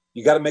about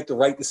you got to make the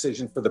right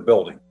decision for the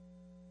building.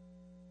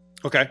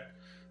 Okay.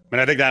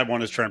 I think that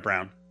one is Trent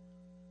Brown.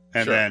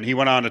 And then he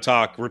went on to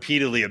talk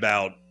repeatedly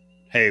about,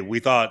 hey, we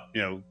thought,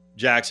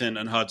 Jackson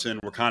and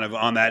Hudson were kind of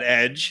on that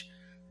edge.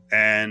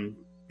 And,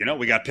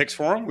 we got picks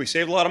for them. We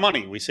saved a lot of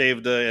money. We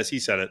saved, as he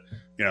said it,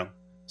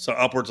 so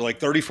upwards of like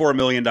 $34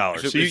 million.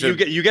 So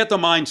you get the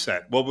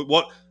mindset.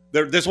 Well,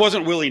 this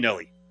wasn't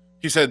willy-nilly.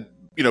 He said,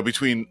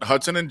 between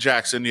Hudson and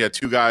Jackson, you had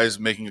two guys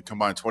making a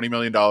combined $20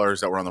 million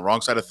that were on the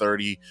wrong side of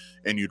 30,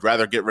 and you'd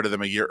rather get rid of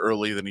them a year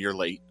early than a year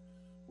late,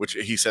 which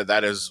he said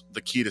that is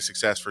the key to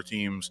success for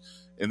teams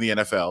in the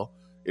NFL,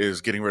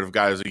 is getting rid of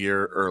guys a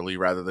year early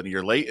rather than a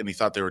year late. And he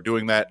thought they were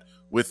doing that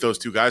with those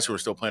two guys who were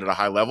still playing at a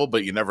high level,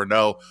 but you never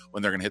know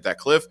when they're going to hit that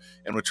cliff.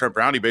 And with Trent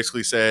Brown, he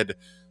basically said,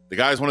 the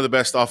guy's one of the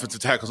best offensive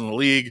tackles in the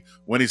league.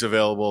 When he's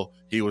available,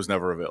 he was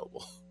never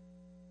available.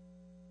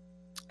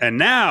 And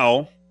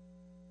now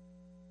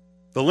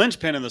the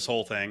linchpin in this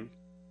whole thing,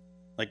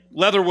 like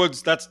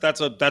Leatherwood's,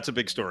 that's a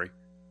big story.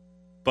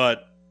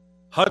 But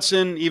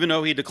Hudson, even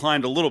though he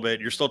declined a little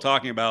bit, you're still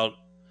talking about,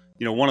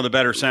 one of the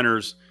better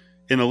centers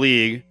in the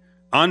league.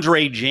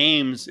 Andre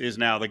James is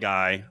now the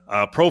guy.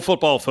 Pro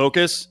Football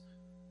Focus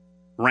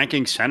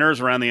ranking centers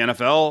around the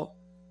NFL.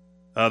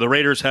 The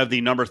Raiders have the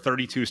number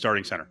 32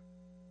 starting center.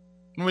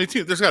 How many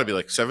teams? There's got to be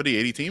like 70,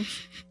 80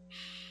 teams.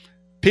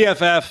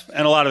 PFF,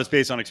 and a lot of it's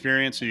based on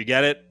experience, so you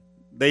get it.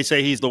 They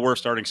say he's the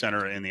worst starting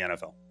center in the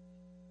NFL.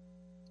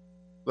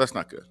 That's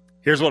not good.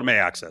 Here's what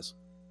Mayock says.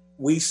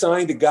 We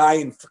signed a guy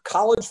in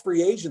college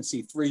free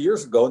agency 3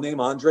 years ago named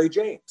Andre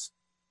James,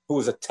 who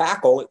was a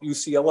tackle at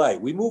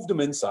UCLA. We moved him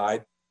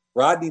inside.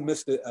 Rodney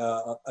missed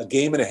a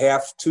game and a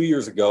half 2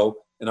 years ago,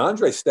 and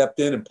Andre stepped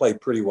in and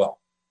played pretty well.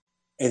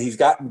 And he's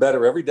gotten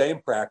better every day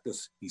in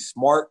practice. He's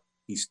smart.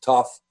 He's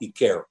tough. He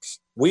cares.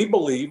 We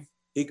believe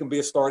he can be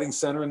a starting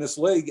center in this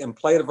league and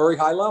play at a very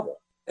high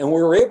level. And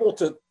we were able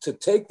to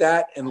take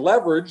that and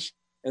leverage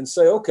and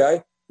say,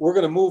 okay, we're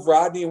going to move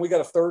Rodney, and we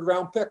got a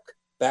third-round pick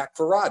back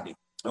for Rodney,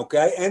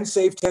 okay, and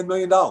save $10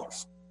 million.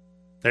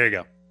 There you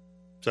go.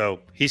 So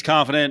he's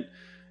confident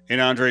in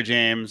Andre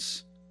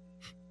James.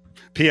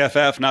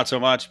 PFF, not so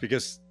much,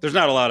 because there's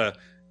not a lot of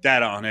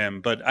data on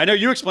him. But I know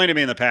you explained to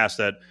me in the past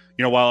that,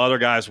 while other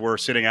guys were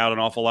sitting out an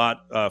awful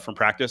lot from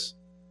practice,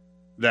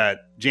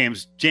 that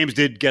James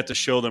did get to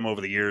show them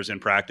over the years in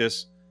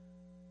practice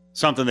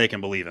something they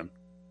can believe in.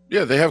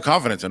 Yeah, they have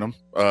confidence in him.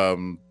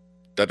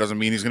 That doesn't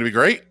mean he's going to be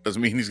great.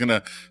 Doesn't mean he's going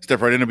to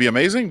step right in and be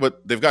amazing,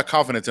 but they've got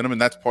confidence in him,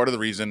 and that's part of the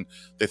reason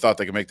they thought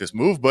they could make this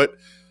move. But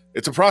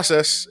it's a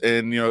process,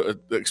 and the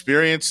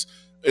experience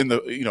in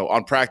the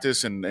on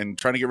practice and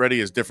trying to get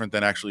ready is different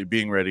than actually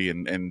being ready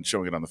and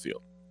showing it on the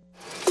field.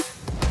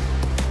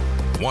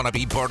 Want to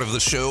be part of the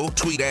show?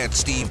 Tweet at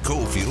Steve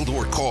Cofield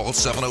or call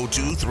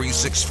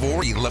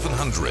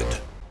 702-364-1100.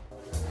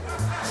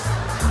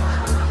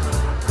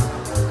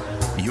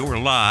 You're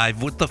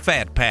live with the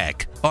Fat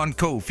Pack on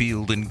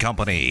Cofield and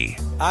Company.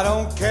 I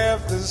don't care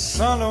if the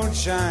sun don't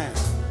shine.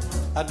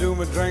 I do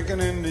my drinking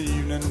in the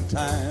evening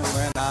time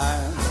when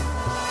I'm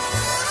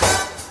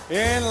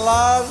in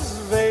Las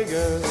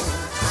Vegas.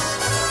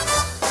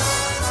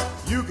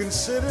 You can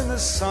sit in the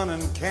sun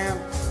and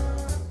camp.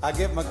 I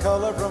get my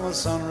color from a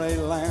sunray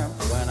lamp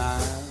when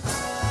I'm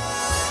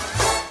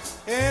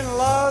in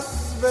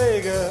Las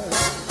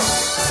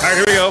Vegas. All right,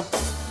 here we go.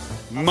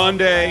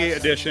 Monday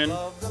edition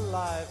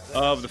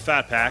of the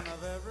Fat Pack.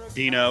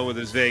 Dino with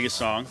his Vegas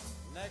song.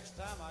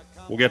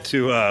 We'll get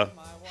to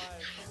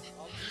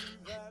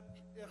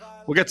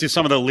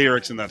some of the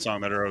lyrics in that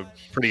song that are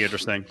pretty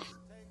interesting.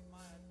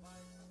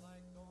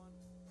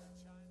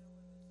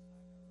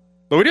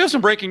 But we do have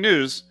some breaking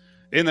news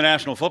in the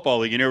National Football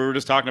League. We were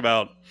just talking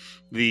about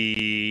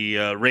the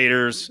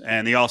Raiders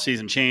and the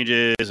all-season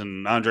changes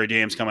and Andre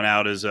James coming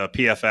out as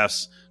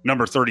PFF's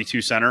number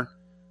 32 center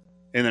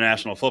in the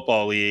National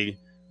Football League.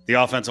 The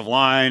offensive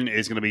line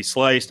is going to be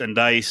sliced and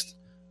diced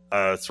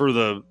throughout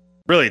the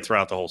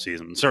whole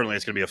season. Certainly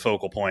it's going to be a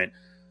focal point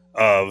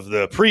of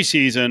the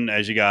preseason,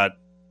 as you got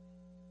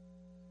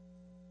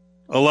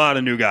a lot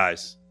of new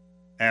guys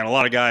and a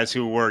lot of guys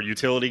who were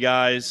utility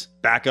guys,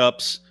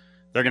 backups.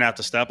 They're going to have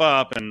to step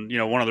up. And,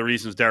 one of the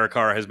reasons Derek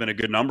Carr has been a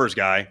good numbers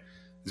guy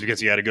is because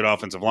he had a good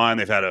offensive line.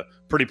 They've had a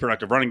pretty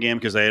productive running game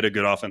because they had a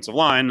good offensive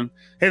line. And,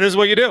 hey, this is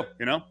what you do,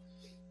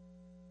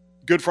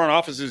 Good front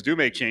offices do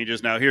make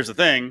changes. Now, here's the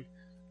thing.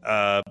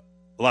 A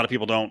lot of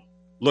people don't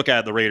look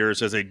at the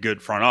Raiders as a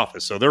good front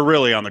office. So they're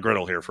really on the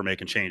griddle here for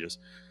making changes.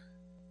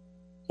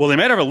 Well, they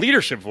might have a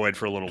leadership void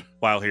for a little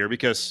while here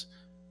because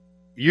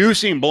you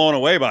seem blown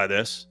away by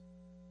this,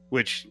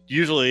 which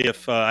usually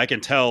if I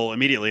can tell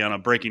immediately on a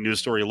breaking news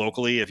story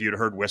locally, if you'd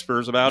heard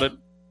whispers about it,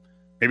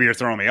 maybe you're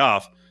throwing me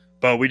off.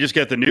 But we just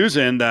get the news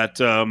in that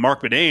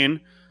Mark Bedane,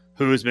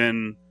 who's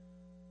been,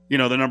 the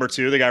number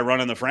 2, the guy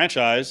running the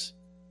franchise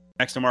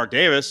next to Mark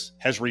Davis,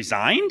 has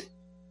resigned.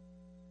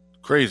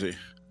 Crazy.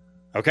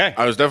 Okay.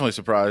 I was definitely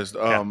surprised.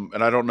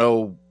 And I don't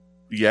know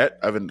yet.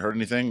 I haven't heard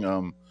anything.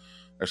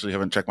 Actually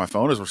haven't checked my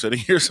phone as we're sitting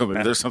here. So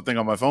maybe there's something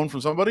on my phone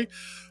from somebody.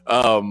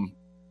 I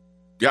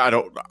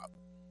don't.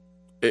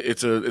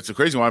 It's a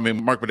crazy one. I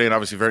mean, Mark Bedane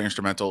obviously very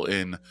instrumental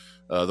in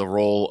the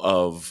role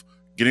of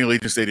getting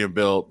Allegiant Stadium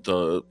built,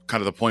 the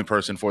kind of the point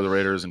person for the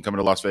Raiders and coming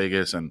to Las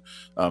Vegas, and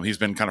he's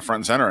been kind of front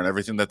and center in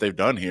everything that they've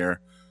done here.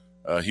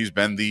 He's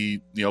been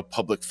the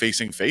public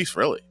facing face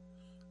really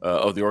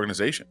of the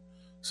organization.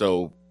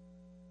 So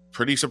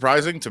pretty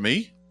surprising to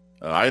me.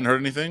 I hadn't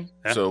heard anything,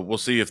 so we'll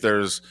see if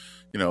there's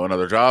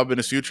another job in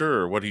his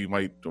future or what he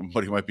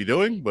might be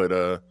doing.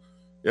 But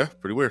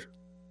pretty weird.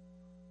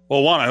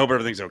 Well, one, I hope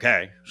everything's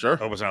okay. Sure. I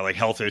hope it's not like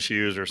health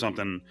issues or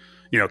something,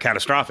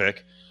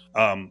 catastrophic.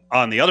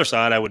 On the other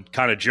side, I would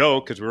kind of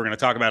joke because we were going to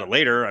talk about it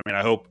later. I mean,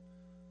 I hope,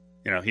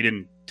 he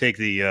didn't take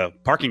the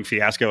parking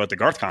fiasco at the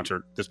Garth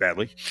concert this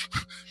badly.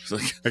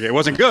 Okay, it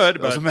wasn't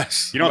good, but it was a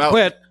mess. You don't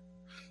quit.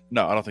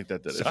 No, I don't think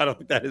that did it. I don't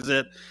think that is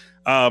it.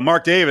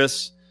 Mark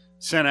Davis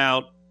sent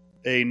out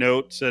a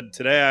note, said,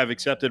 "Today I've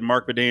accepted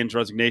Mark Bedane's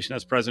resignation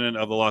as president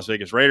of the Las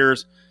Vegas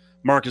Raiders.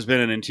 Mark has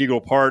been an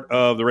integral part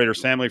of the Raiders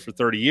family for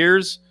 30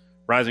 years,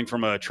 rising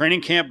from a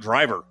training camp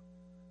driver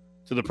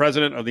to the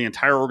president of the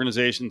entire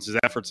organization. His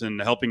efforts in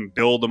helping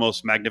build the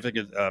most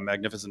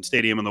magnificent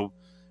stadium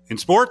in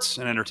sports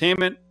and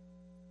entertainment,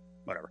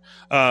 whatever,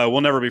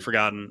 will never be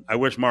forgotten. I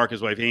wish Mark,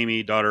 his wife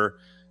Amy, daughter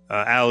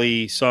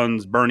Allie,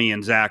 sons Bernie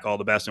and Zach all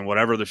the best in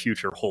whatever the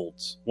future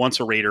holds. Once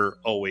a Raider,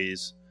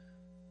 always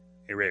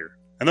a Raider."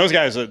 And those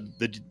guys,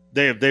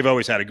 they've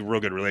always had a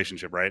real good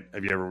relationship, right?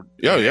 Have you ever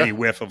any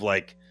whiff of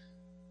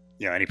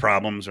any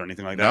problems or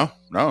anything like that?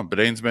 No.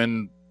 Bedane's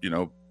been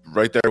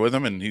right there with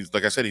him, and he's,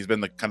 like I said, he's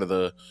been the kind of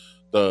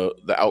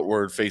the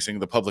outward facing,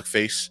 the public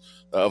face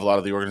of a lot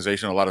of the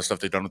organization, a lot of stuff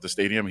they've done with the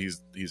stadium.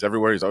 He's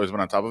everywhere. He's always been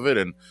on top of it,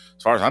 and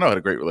as far as I know, had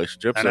a great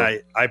relationship. And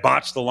I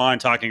botched the line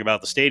talking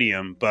about the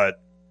stadium,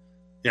 but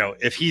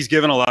if he's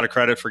given a lot of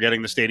credit for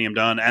getting the stadium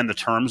done and the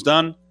terms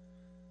done,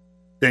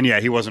 then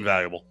he wasn't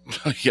valuable.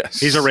 Yes,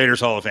 he's a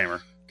Raiders Hall of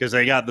Famer because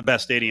they got the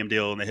best stadium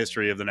deal in the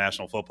history of the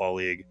National Football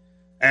League,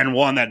 and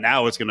one that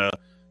now is going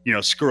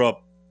to screw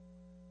up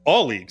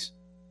all leagues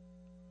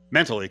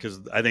mentally, because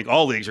I think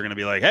all leagues are going to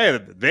be like, hey,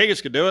 Vegas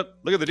could do it.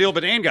 Look at the deal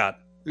Bedane got.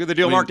 Look at the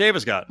deal Mark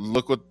Davis got.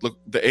 Look,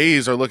 the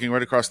A's are looking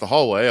right across the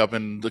hallway up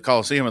in the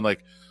Coliseum and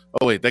like,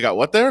 oh wait, they got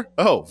what there?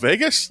 Oh,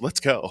 Vegas? Let's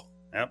go.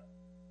 Yep.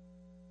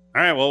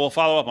 All right, well, we'll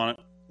follow up on it.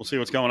 We'll see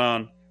what's going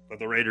on. But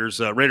the Raiders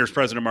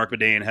president Mark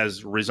Bedane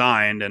has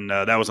resigned, and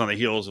that was on the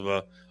heels of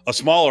a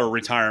smaller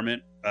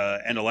retirement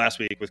end of last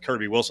week with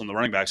Kirby Wilson, the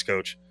running backs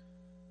coach,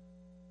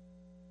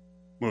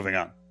 moving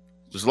on.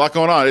 There's a lot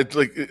going on.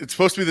 It's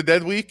supposed to be the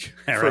dead week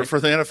right. for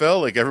the NFL.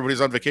 Like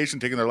everybody's on vacation,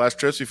 taking their last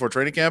trips before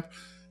training camp.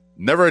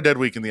 Never a dead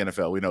week in the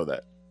NFL. We know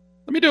that.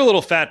 Let me do a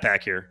little fat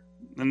pack here.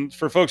 And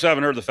for folks who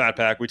haven't heard the fat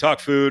pack, we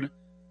talk food,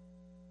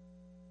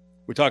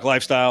 we talk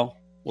lifestyle,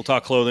 we'll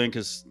talk clothing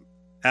because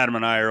Adam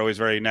and I are always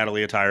very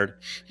Natalie attired.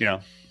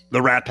 The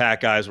Rat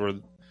Pack guys were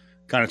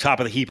kind of top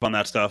of the heap on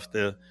that stuff.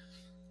 We're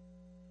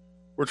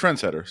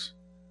trendsetters.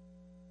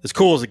 As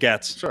cool as it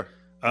gets. Sure.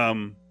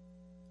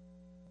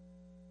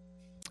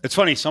 It's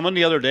funny. Someone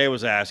the other day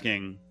was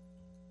asking,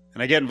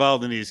 and I get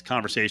involved in these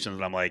conversations,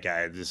 and I'm like,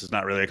 this is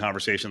not really a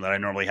conversation that I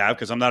normally have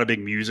because I'm not a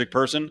big music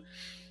person.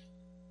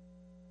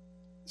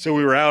 So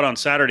we were out on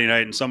Saturday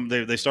night, and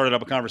they started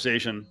up a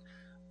conversation.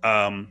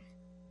 They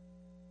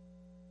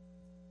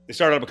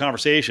started up a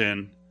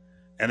conversation,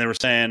 and they were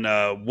saying,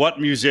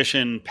 "What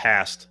musician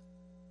passed,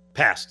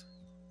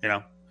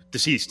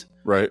 deceased,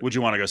 right? Would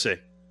you want to go see?"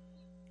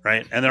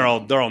 Right, and they're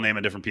all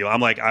naming different people. I'm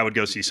like, I would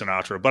go see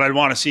Sinatra, but I'd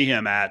want to see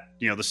him at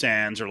the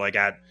Sands or like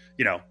at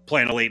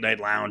playing a late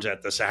night lounge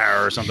at the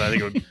Sahara or something. I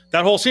think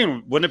that whole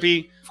scene, wouldn't it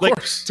be like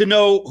to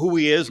know who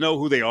he is, know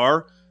who they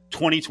are?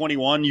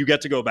 2021, you get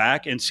to go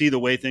back and see the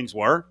way things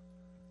were.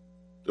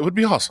 It would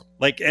be awesome.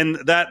 Like, and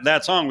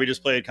that song we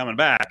just played, Coming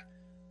Back,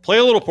 play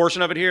a little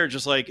portion of it here.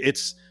 Just like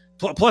it's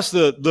plus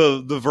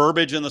the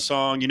verbiage in the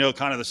song,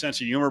 kind of the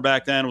sense of humor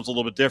back then was a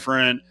little bit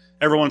different.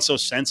 Everyone's so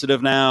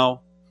sensitive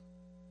now.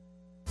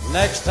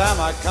 Next time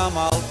I come,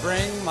 I'll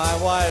bring my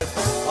wife.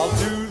 I'll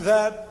do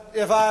that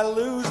if I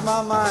lose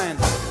my mind.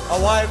 A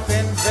wife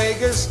in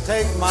Vegas,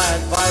 take my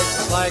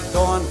advice. It's like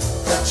going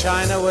to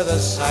China with a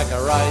sack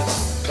of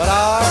rice. But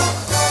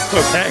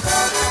okay.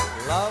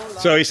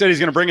 So he said he's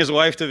going to bring his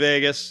wife to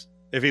Vegas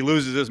if he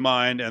loses his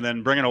mind, and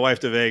then bringing a wife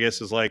to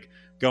Vegas is like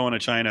going to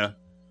China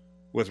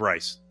with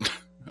rice.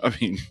 I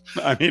mean,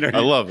 I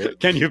love it.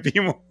 Can you be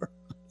more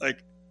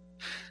like?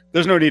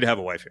 There's no need to have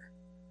a wife here.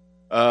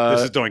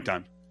 This is doink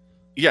time.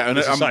 Yeah, and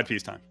this is side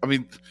piece time. I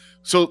mean,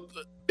 so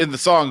in the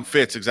song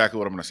fits exactly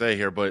what I'm going to say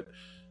here, but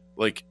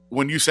like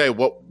when you say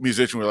what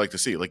musician would I like to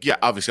see, like, yeah,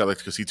 obviously I'd like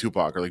to go see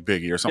Tupac or like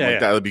Biggie or something like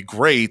that. That'd be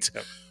great.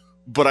 Yep.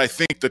 But I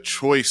think the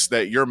choice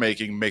that you're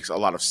making makes a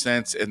lot of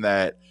sense in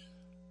that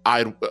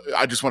I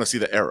just want to see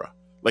the era.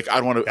 Like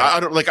I want to, I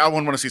don't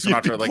want to see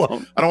Sinatra. Like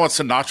I don't want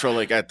Sinatra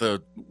like at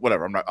the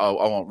whatever. I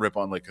won't rip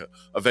on like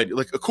a venue,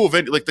 like a cool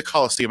venue, like the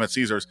Coliseum at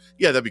Caesars.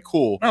 Yeah, that'd be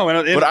cool. No,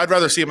 but I'd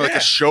rather see him in like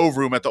a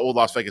showroom at the old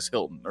Las Vegas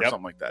Hilton or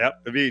something like that.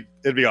 Yep,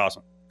 it'd be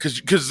awesome.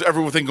 Because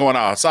everything going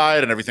on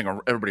outside and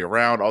everybody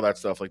around, all that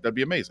stuff, like that'd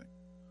be amazing.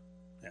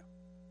 Yeah,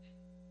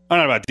 I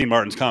don't know about Dean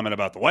Martin's comment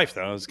about the wife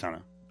though. It's kind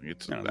of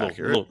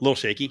accurate, a little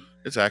shaky.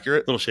 It's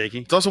accurate, a little shaky.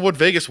 It's also what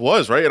Vegas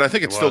was, right? And I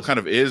think it still kind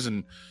of is,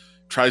 and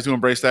tries to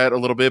embrace that a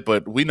little bit.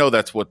 But we know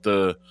that's what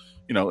in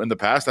the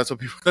past,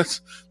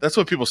 that's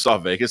what people saw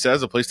Vegas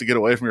as, a place to get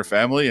away from your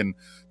family and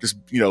just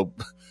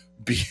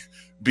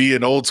be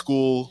an old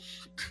school.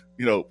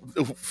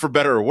 For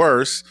better or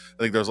worse,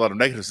 I think there's a lot of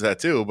negatives to that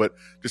too, but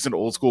just an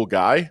old school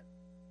guy.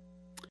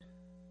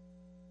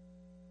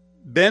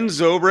 Ben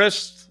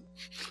Zobrist,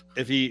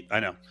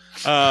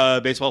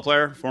 baseball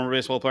player, former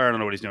baseball player. I don't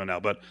know what he's doing now,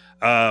 but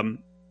remember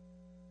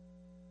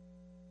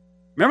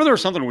there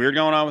was something weird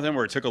going on with him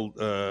where he took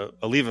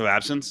a leave of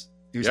absence.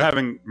 He was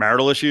having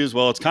marital issues.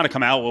 Well, it's kind of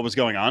come out what was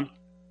going on.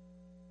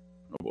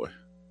 Oh boy.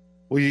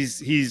 Well,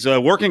 he's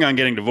working on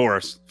getting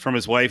divorced from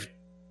his wife,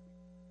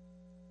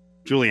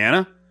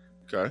 Juliana.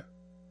 Okay.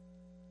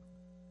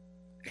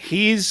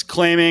 He's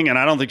claiming, and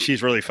I don't think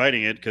she's really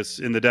fighting it because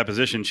in the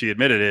deposition she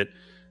admitted it.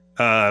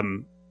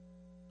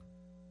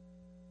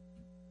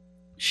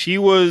 She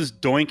was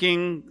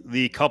doinking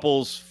the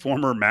couple's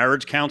former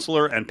marriage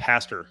counselor and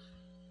pastor,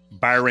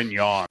 Byron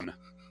Yawn.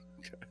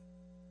 Okay.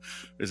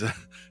 Is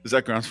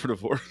that grounds for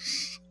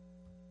divorce?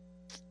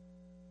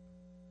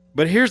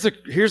 But here's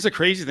the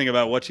crazy thing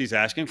about what she's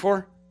asking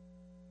for.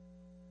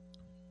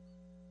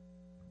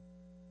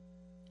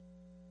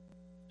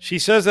 She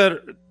says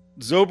that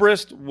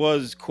Zobrist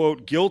was,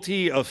 quote,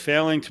 guilty of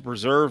failing to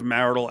preserve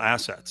marital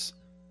assets.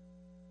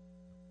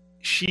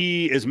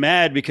 She is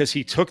mad because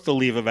he took the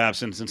leave of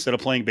absence instead of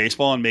playing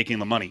baseball and making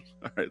the money.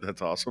 All right, that's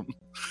awesome.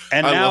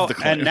 And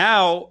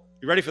now,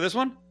 you ready for this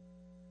one?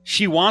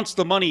 She wants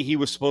the money he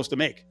was supposed to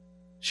make.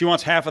 She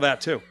wants half of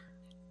that too.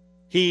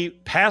 He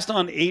passed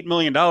on $8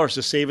 million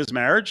to save his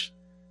marriage,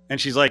 and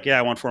she's like, "Yeah,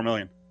 I want $4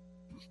 million."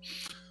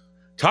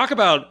 Talk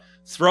about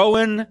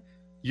throwing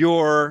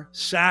your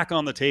sack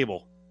on the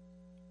table,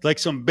 like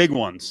some big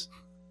ones,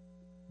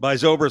 by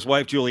Zobrist's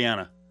wife,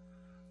 Juliana.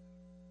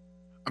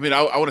 I mean,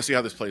 I want to see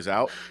how this plays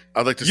out.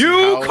 I'd like to see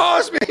You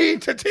caused me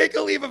to take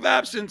a leave of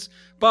absence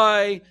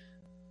by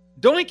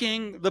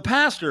doinking the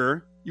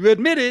pastor. You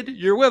admitted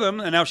you're with him,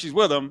 and now she's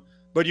with him,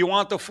 but you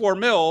want the $4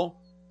 million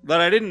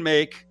that I didn't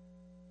make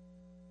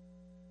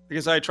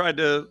because I tried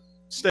to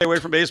stay away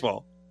from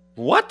baseball.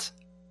 What?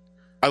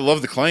 I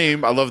love the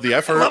claim. I love the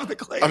effort. I love the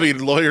claim. I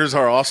mean, lawyers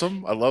are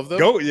awesome. I love them.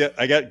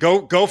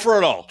 Go for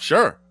it all.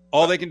 Sure.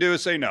 All they can do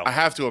is say no. I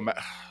have to.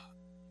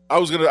 I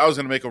was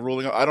gonna make a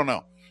ruling. I don't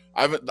know.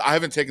 I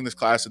haven't taken this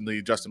class in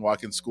the Justin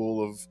Watkins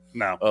School of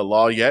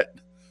Law yet,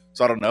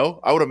 so I don't know.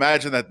 I would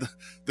imagine that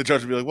the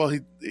judge would be like, "Well,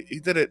 he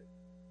did it."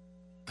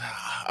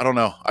 I don't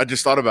know. I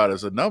just thought about it. I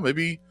said, "No,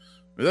 maybe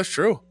that's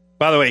true."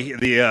 By the way,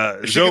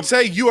 she could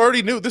say you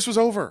already knew this was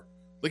over.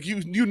 Like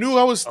you knew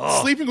I was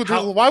sleeping with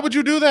you. Why would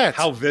you do that?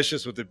 How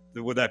vicious would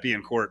that be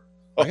in court?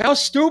 Like, how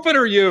stupid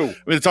are you? I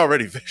mean, it's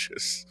already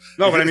vicious.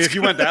 No, but I mean, if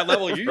you went that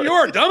level,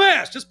 you're a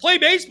dumbass. Just play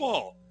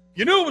baseball.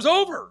 You knew it was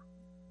over.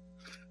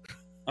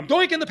 I'm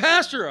doinking the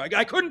pastor.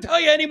 I couldn't tell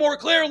you any more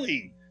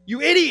clearly.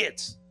 You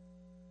idiots.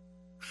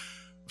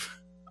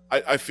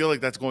 I feel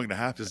like that's going to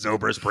happen.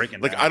 Zobrist breaking.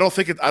 Like down. I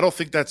don't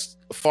think that's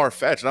far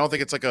fetched. I don't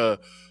think it's like a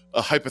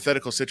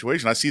hypothetical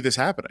situation. I see this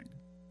happening.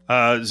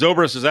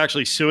 Zobrist is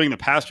actually suing the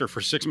pastor for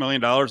 $6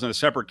 million in a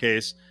separate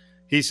case.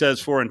 He says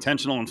for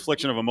intentional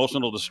infliction of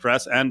emotional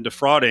distress and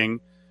defrauding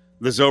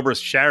the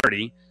Zobrist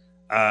charity.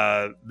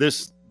 The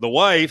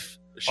wife.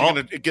 Is she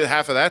going to get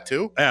half of that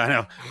too?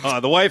 Yeah, I know.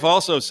 The wife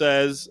also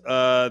says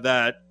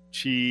that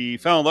she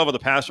fell in love with the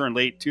pastor in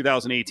late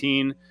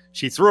 2018.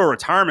 She threw a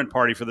retirement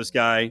party for this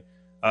guy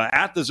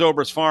at the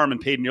Zobrist farm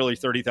and paid nearly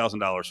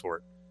 $30,000 for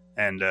it.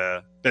 And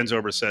Ben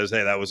Zobrist says,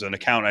 hey, that was an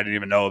account I didn't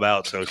even know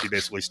about. So she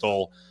basically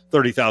stole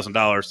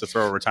 $30,000 to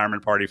throw a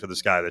retirement party for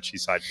this guy that she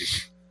side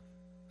pieced.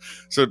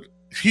 So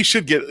he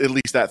should get at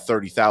least that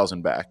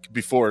 $30,000 back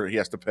before he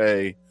has to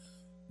pay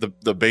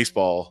the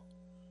baseball,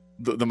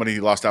 the money he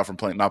lost out from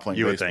not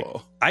playing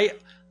baseball. I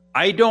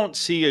don't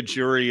see a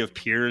jury of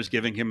peers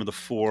giving her the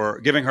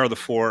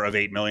 $4 of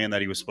 $8 million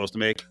that he was supposed to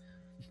make.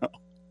 No.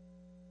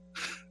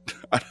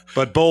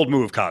 But bold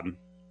move, Cotton.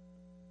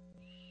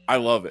 I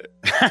love it.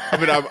 I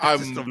mean,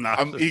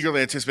 I'm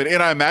eagerly anticipating,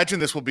 and I imagine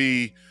this will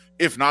be,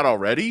 if not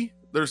already,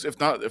 if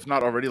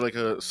not already, like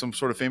some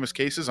sort of famous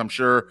cases. I'm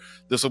sure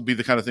this will be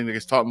the kind of thing that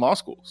gets taught in law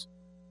schools.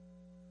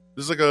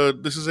 This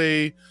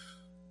is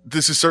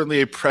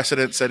certainly a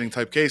precedent-setting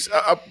type case.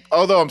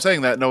 Although I'm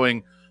saying that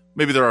knowing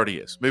Maybe there already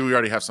is. Maybe we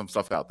already have some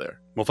stuff out there.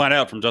 We'll find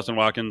out from Justin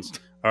Watkins,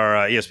 our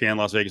ESPN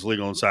Las Vegas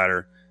legal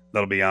insider.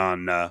 That'll be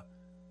on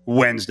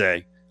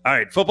Wednesday. All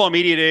right, football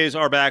media days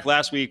are back.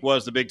 Last week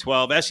was the Big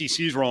 12.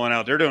 SEC's rolling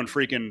out. They're doing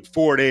freaking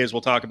 4 days.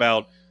 We'll talk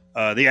about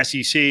the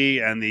SEC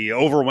and the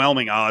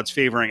overwhelming odds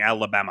favoring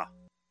Alabama.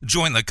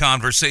 Join the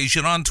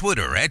conversation on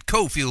Twitter at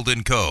Cofield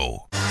 &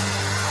 Co.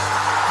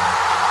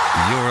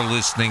 You're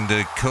listening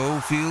to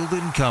Cofield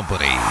 &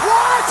 Company.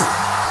 What?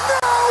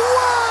 No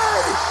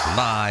way!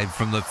 Live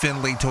from the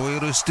Findlay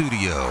Toyota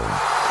studio.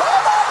 Oh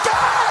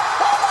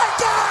my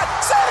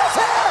God! Santa's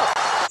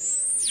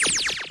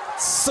here!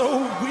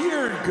 So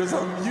weird because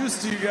I'm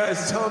used to you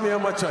guys telling me how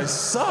much I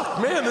suck.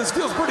 Man, this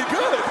feels pretty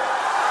good.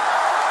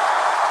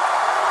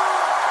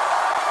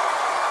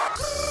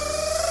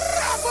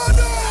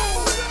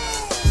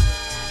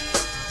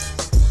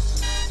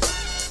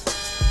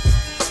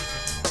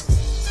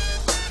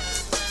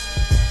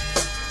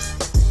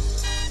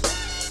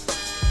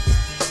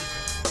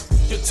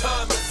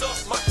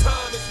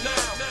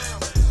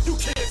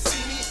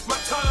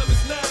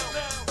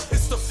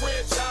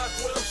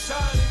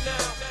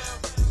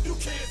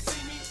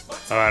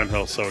 Oh, Adam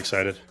Hill, so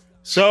excited.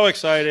 So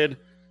excited.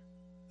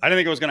 I didn't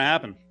think it was going to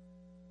happen.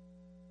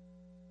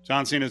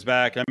 John Cena's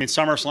back. I mean,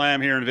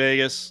 SummerSlam here in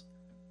Vegas.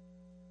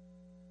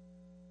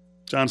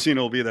 John Cena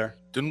will be there.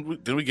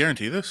 Didn't we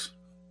guarantee this?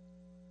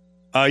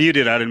 You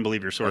did. I didn't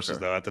believe your sources,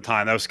 Okay. though, at the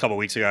time. That was a couple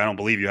weeks ago. I don't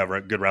believe you have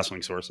good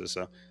wrestling sources.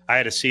 So I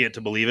had to see it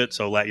to believe it.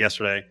 So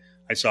yesterday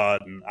I saw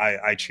it and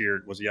I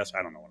cheered. Was it yes?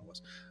 I don't know what it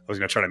was. I was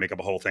going to try to make up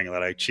a whole thing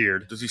that I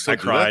cheered. Does he still I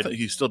do cried. that?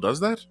 He still does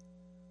that?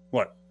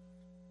 What?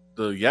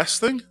 The yes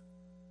thing?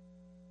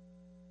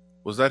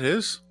 Was that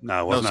his?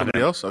 No, it wasn't somebody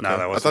him. else? Okay. No, that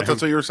I wasn't thought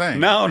that's him. what you were saying.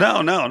 No.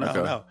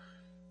 Okay.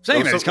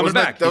 Saying that he's coming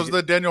back. That was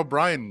the Daniel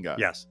Bryan guy.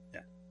 Yes.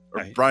 Yeah.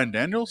 Or Yeah. Brian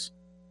Daniels?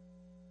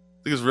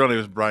 I think his real name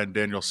is Brian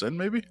Danielson,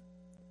 maybe?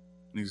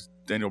 And he's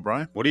Daniel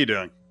Bryan? What are you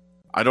doing?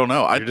 I don't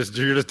know. You're just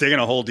digging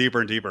a hole deeper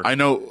and deeper. I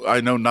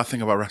know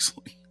nothing about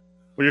wrestling.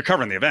 Well, you're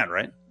covering the event,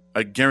 right?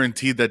 I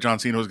guaranteed that John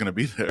Cena was going to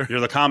be there. You're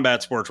the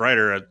combat sports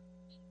writer at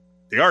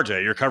the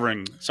RJ. You're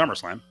covering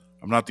SummerSlam.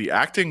 I'm not the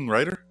acting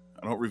writer.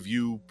 I don't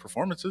review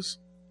performances.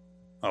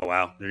 Oh,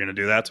 wow. You're going to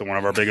do that to one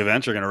of our big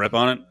events? You're going to rip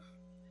on it?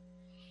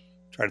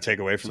 Try to take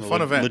away from It's a the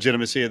fun event.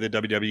 legitimacy of the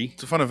WWE?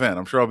 It's a fun event.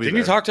 I'm sure I'll be Didn't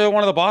there. you talk to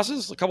one of the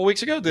bosses a couple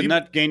weeks ago? Didn't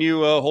that gain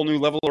you a whole new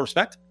level of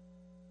respect?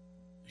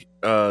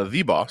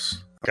 The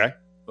boss. Okay.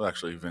 Well,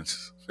 actually,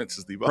 Vince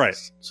is the boss.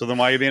 Right. So then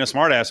why are you being a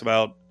smartass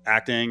about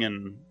acting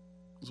and...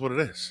 That's what it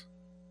is.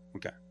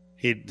 Okay.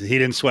 He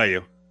didn't sway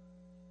you.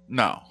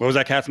 No. What was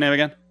that cat's name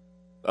again?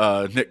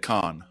 Nick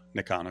Khan.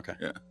 Nick Khan, okay.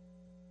 Yeah.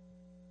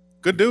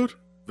 Good dude.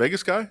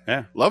 Vegas guy.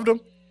 Yeah. Loved him.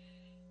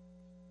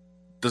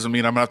 Doesn't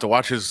mean I'm going to have to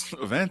watch his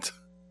event.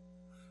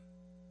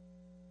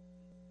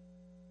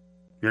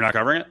 You're not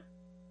covering it?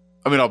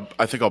 I mean,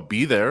 I think I'll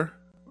be there.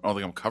 I don't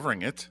think I'm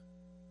covering it.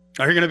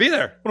 Are you going to be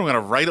there? What, am I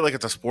going to write it like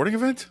it's a sporting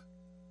event?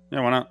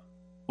 Yeah, why not?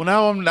 Well,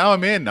 now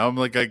I'm in. Now I'm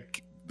like,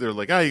 they're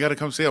like, you got to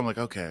come see it. I'm like,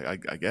 okay,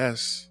 I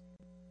guess.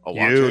 I'll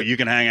watch it. You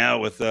can hang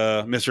out with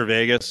Mr.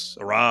 Vegas,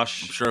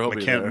 Arash. I'm sure he'll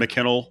be there.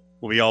 McKinnell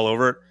will be all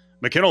over it.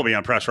 McKinnell will be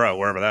on press row,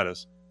 wherever that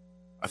is.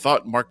 I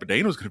thought Mark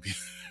Bedane was going to be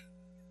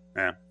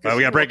there. Yeah. Well,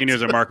 we got breaking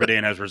news that Mark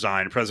Bedane has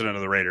resigned, president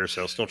of the Raiders,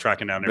 so still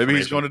tracking down Maybe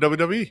he's information. going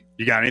to WWE.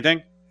 You got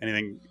anything? Any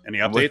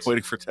I'm updates?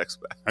 waiting for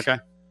text back. Okay.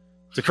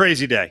 It's a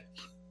crazy day.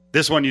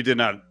 This one you did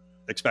not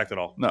expect at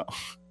all. No.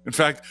 In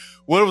fact,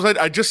 what was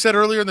I just said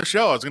earlier in the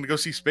show? I was going to go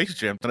see Space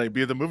Jam tonight,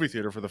 be at the movie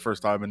theater for the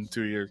first time in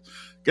 2 years.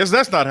 Guess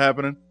that's not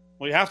happening.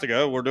 Well, you have to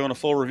go. We're doing a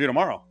full review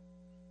tomorrow.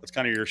 That's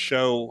kind of your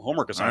show homework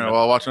All right, assignment.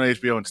 well, I'll watch on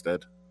HBO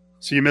instead.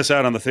 So you miss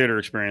out on the theater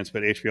experience,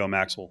 but HBO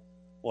Max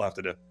we'll have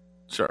to do.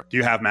 Sure. Do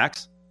you have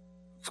Max?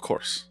 Of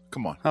course.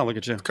 Come on. Oh, look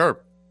at you. Curb.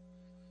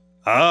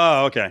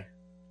 Oh, okay.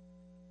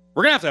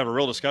 We're going to have a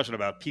real discussion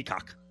about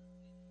Peacock.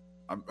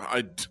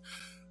 I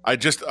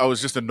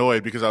was just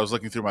annoyed because I was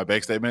looking through my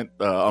bank statement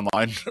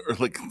online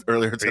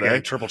earlier Are you today.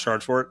 getting triple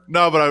charge for it?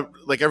 No,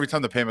 but every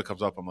time the payment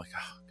comes up, I'm like,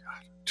 oh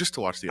god, just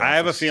to watch the. I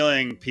have a Office.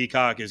 feeling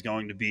Peacock is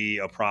going to be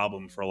a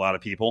problem for a lot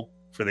of people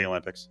for the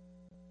Olympics.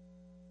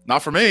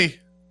 Not for me.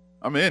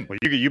 I'm in. Well,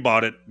 you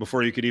bought it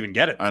before you could even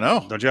get it. I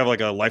know. Don't you have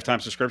like a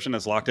lifetime subscription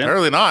that's locked in?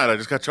 Apparently not. I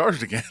just got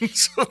charged again,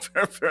 so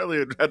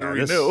apparently I had to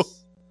renew.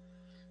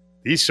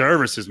 These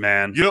services,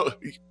 man. You know,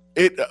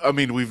 I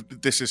mean,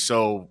 this is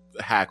so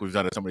hack. We've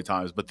done it so many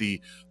times, but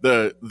the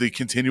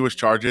continuous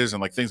charges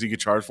and like things you get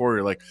charged for,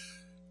 you're like,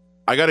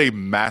 I got a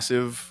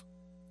massive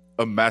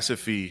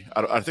fee.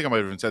 I think I might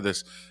have even said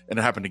this, and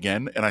it happened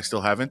again, and I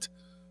still haven't.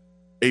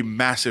 A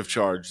massive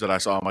charge that I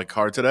saw on my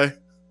card today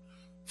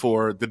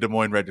for the Des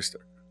Moines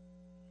Register.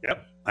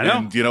 Yep, I know.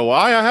 And you know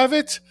why I have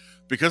it?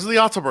 Because of the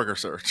Otzelberger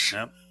search.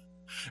 Yep.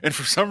 And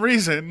for some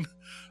reason,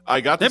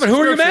 I got the Yeah, but who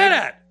are you subscription.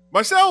 mad at?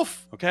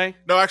 Myself. Okay.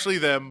 No, actually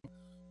them,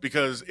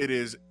 because it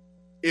is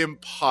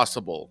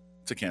impossible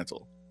to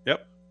cancel.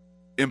 Yep.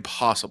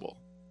 Impossible.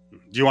 Do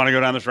you want to go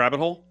down this rabbit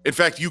hole? In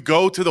fact, you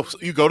go to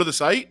the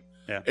site,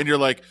 Yeah. and you're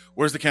like,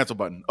 "Where's the cancel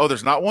button?" Oh,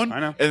 there's not one. I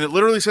know. And it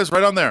literally says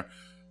right on there,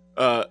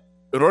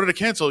 in order to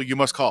cancel, you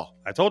must call.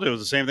 I told you it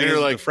was the same thing. You're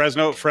As like,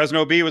 the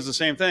Fresno B was the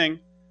same thing.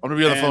 I'm going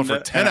to be on the phone for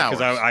 10 hours.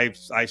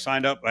 Because I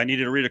signed up. I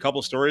needed to read a couple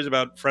of stories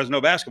about Fresno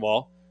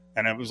basketball,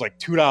 and it was like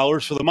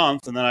 $2 for the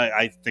month, and then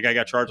I think I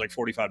got charged like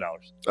 $45.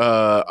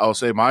 I'll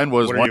say mine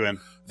was what are you in?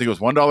 I think it was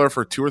 $1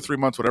 for 2 or 3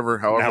 months, however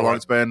long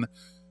it's been,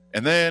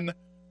 and then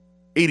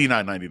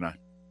 $89.99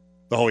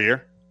 the whole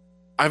year.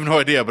 I have no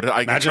idea, but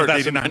I can charge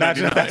 $89.99.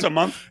 Imagine if that's a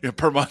month. Yeah,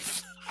 per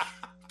month.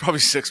 Probably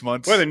 6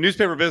 months. Well, the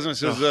newspaper business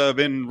has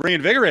been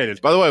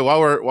reinvigorated. By the way, while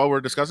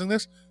we're discussing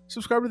this,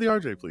 subscribe to the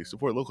RJ, please.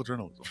 Support local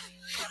journalism.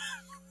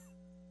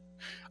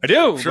 I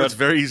do. I'm sure it's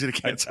very easy to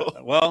cancel.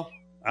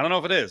 I don't know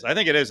if it is. I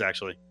think it is,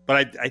 actually.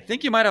 But I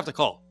think you might have to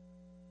call.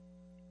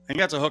 I think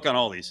that's a hook on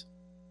all these.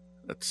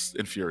 That's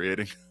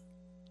infuriating.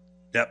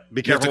 Yep.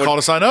 Be You have careful. to call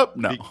to sign up?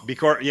 No.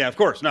 Yeah, of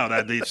course. No,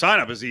 the sign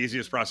up is the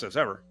easiest process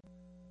ever.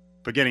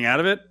 But getting out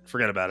of it,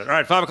 forget about it. All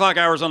right, 5 o'clock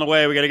hours on the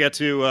way. We got to get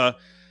to,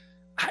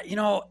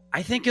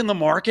 I think in the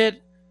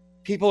market,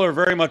 people are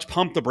very much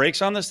pumped the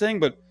brakes on this thing.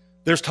 But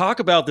there's talk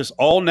about this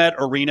all-net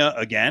arena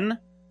again.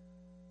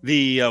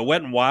 The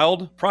Wet and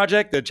Wild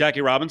project that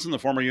Jackie Robinson, the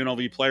former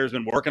UNLV player, has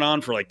been working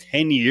on for like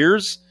 10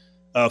 years.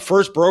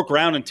 First broke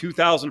ground in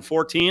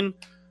 2014.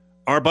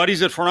 Our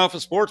buddies at Front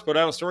Office Sports put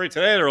out a story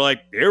today. They're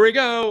like, here we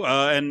go.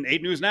 And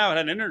 8 News Now had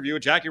an interview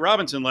with Jackie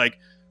Robinson, like,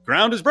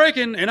 ground is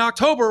breaking in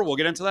October. We'll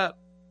get into that.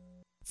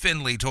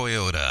 Findlay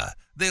Toyota.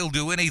 They'll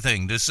do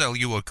anything to sell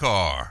you a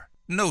car.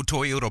 No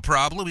Toyota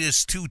problem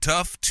is too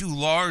tough, too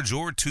large,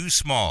 or too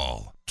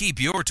small. Keep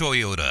your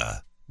Toyota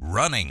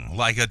running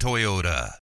like a Toyota.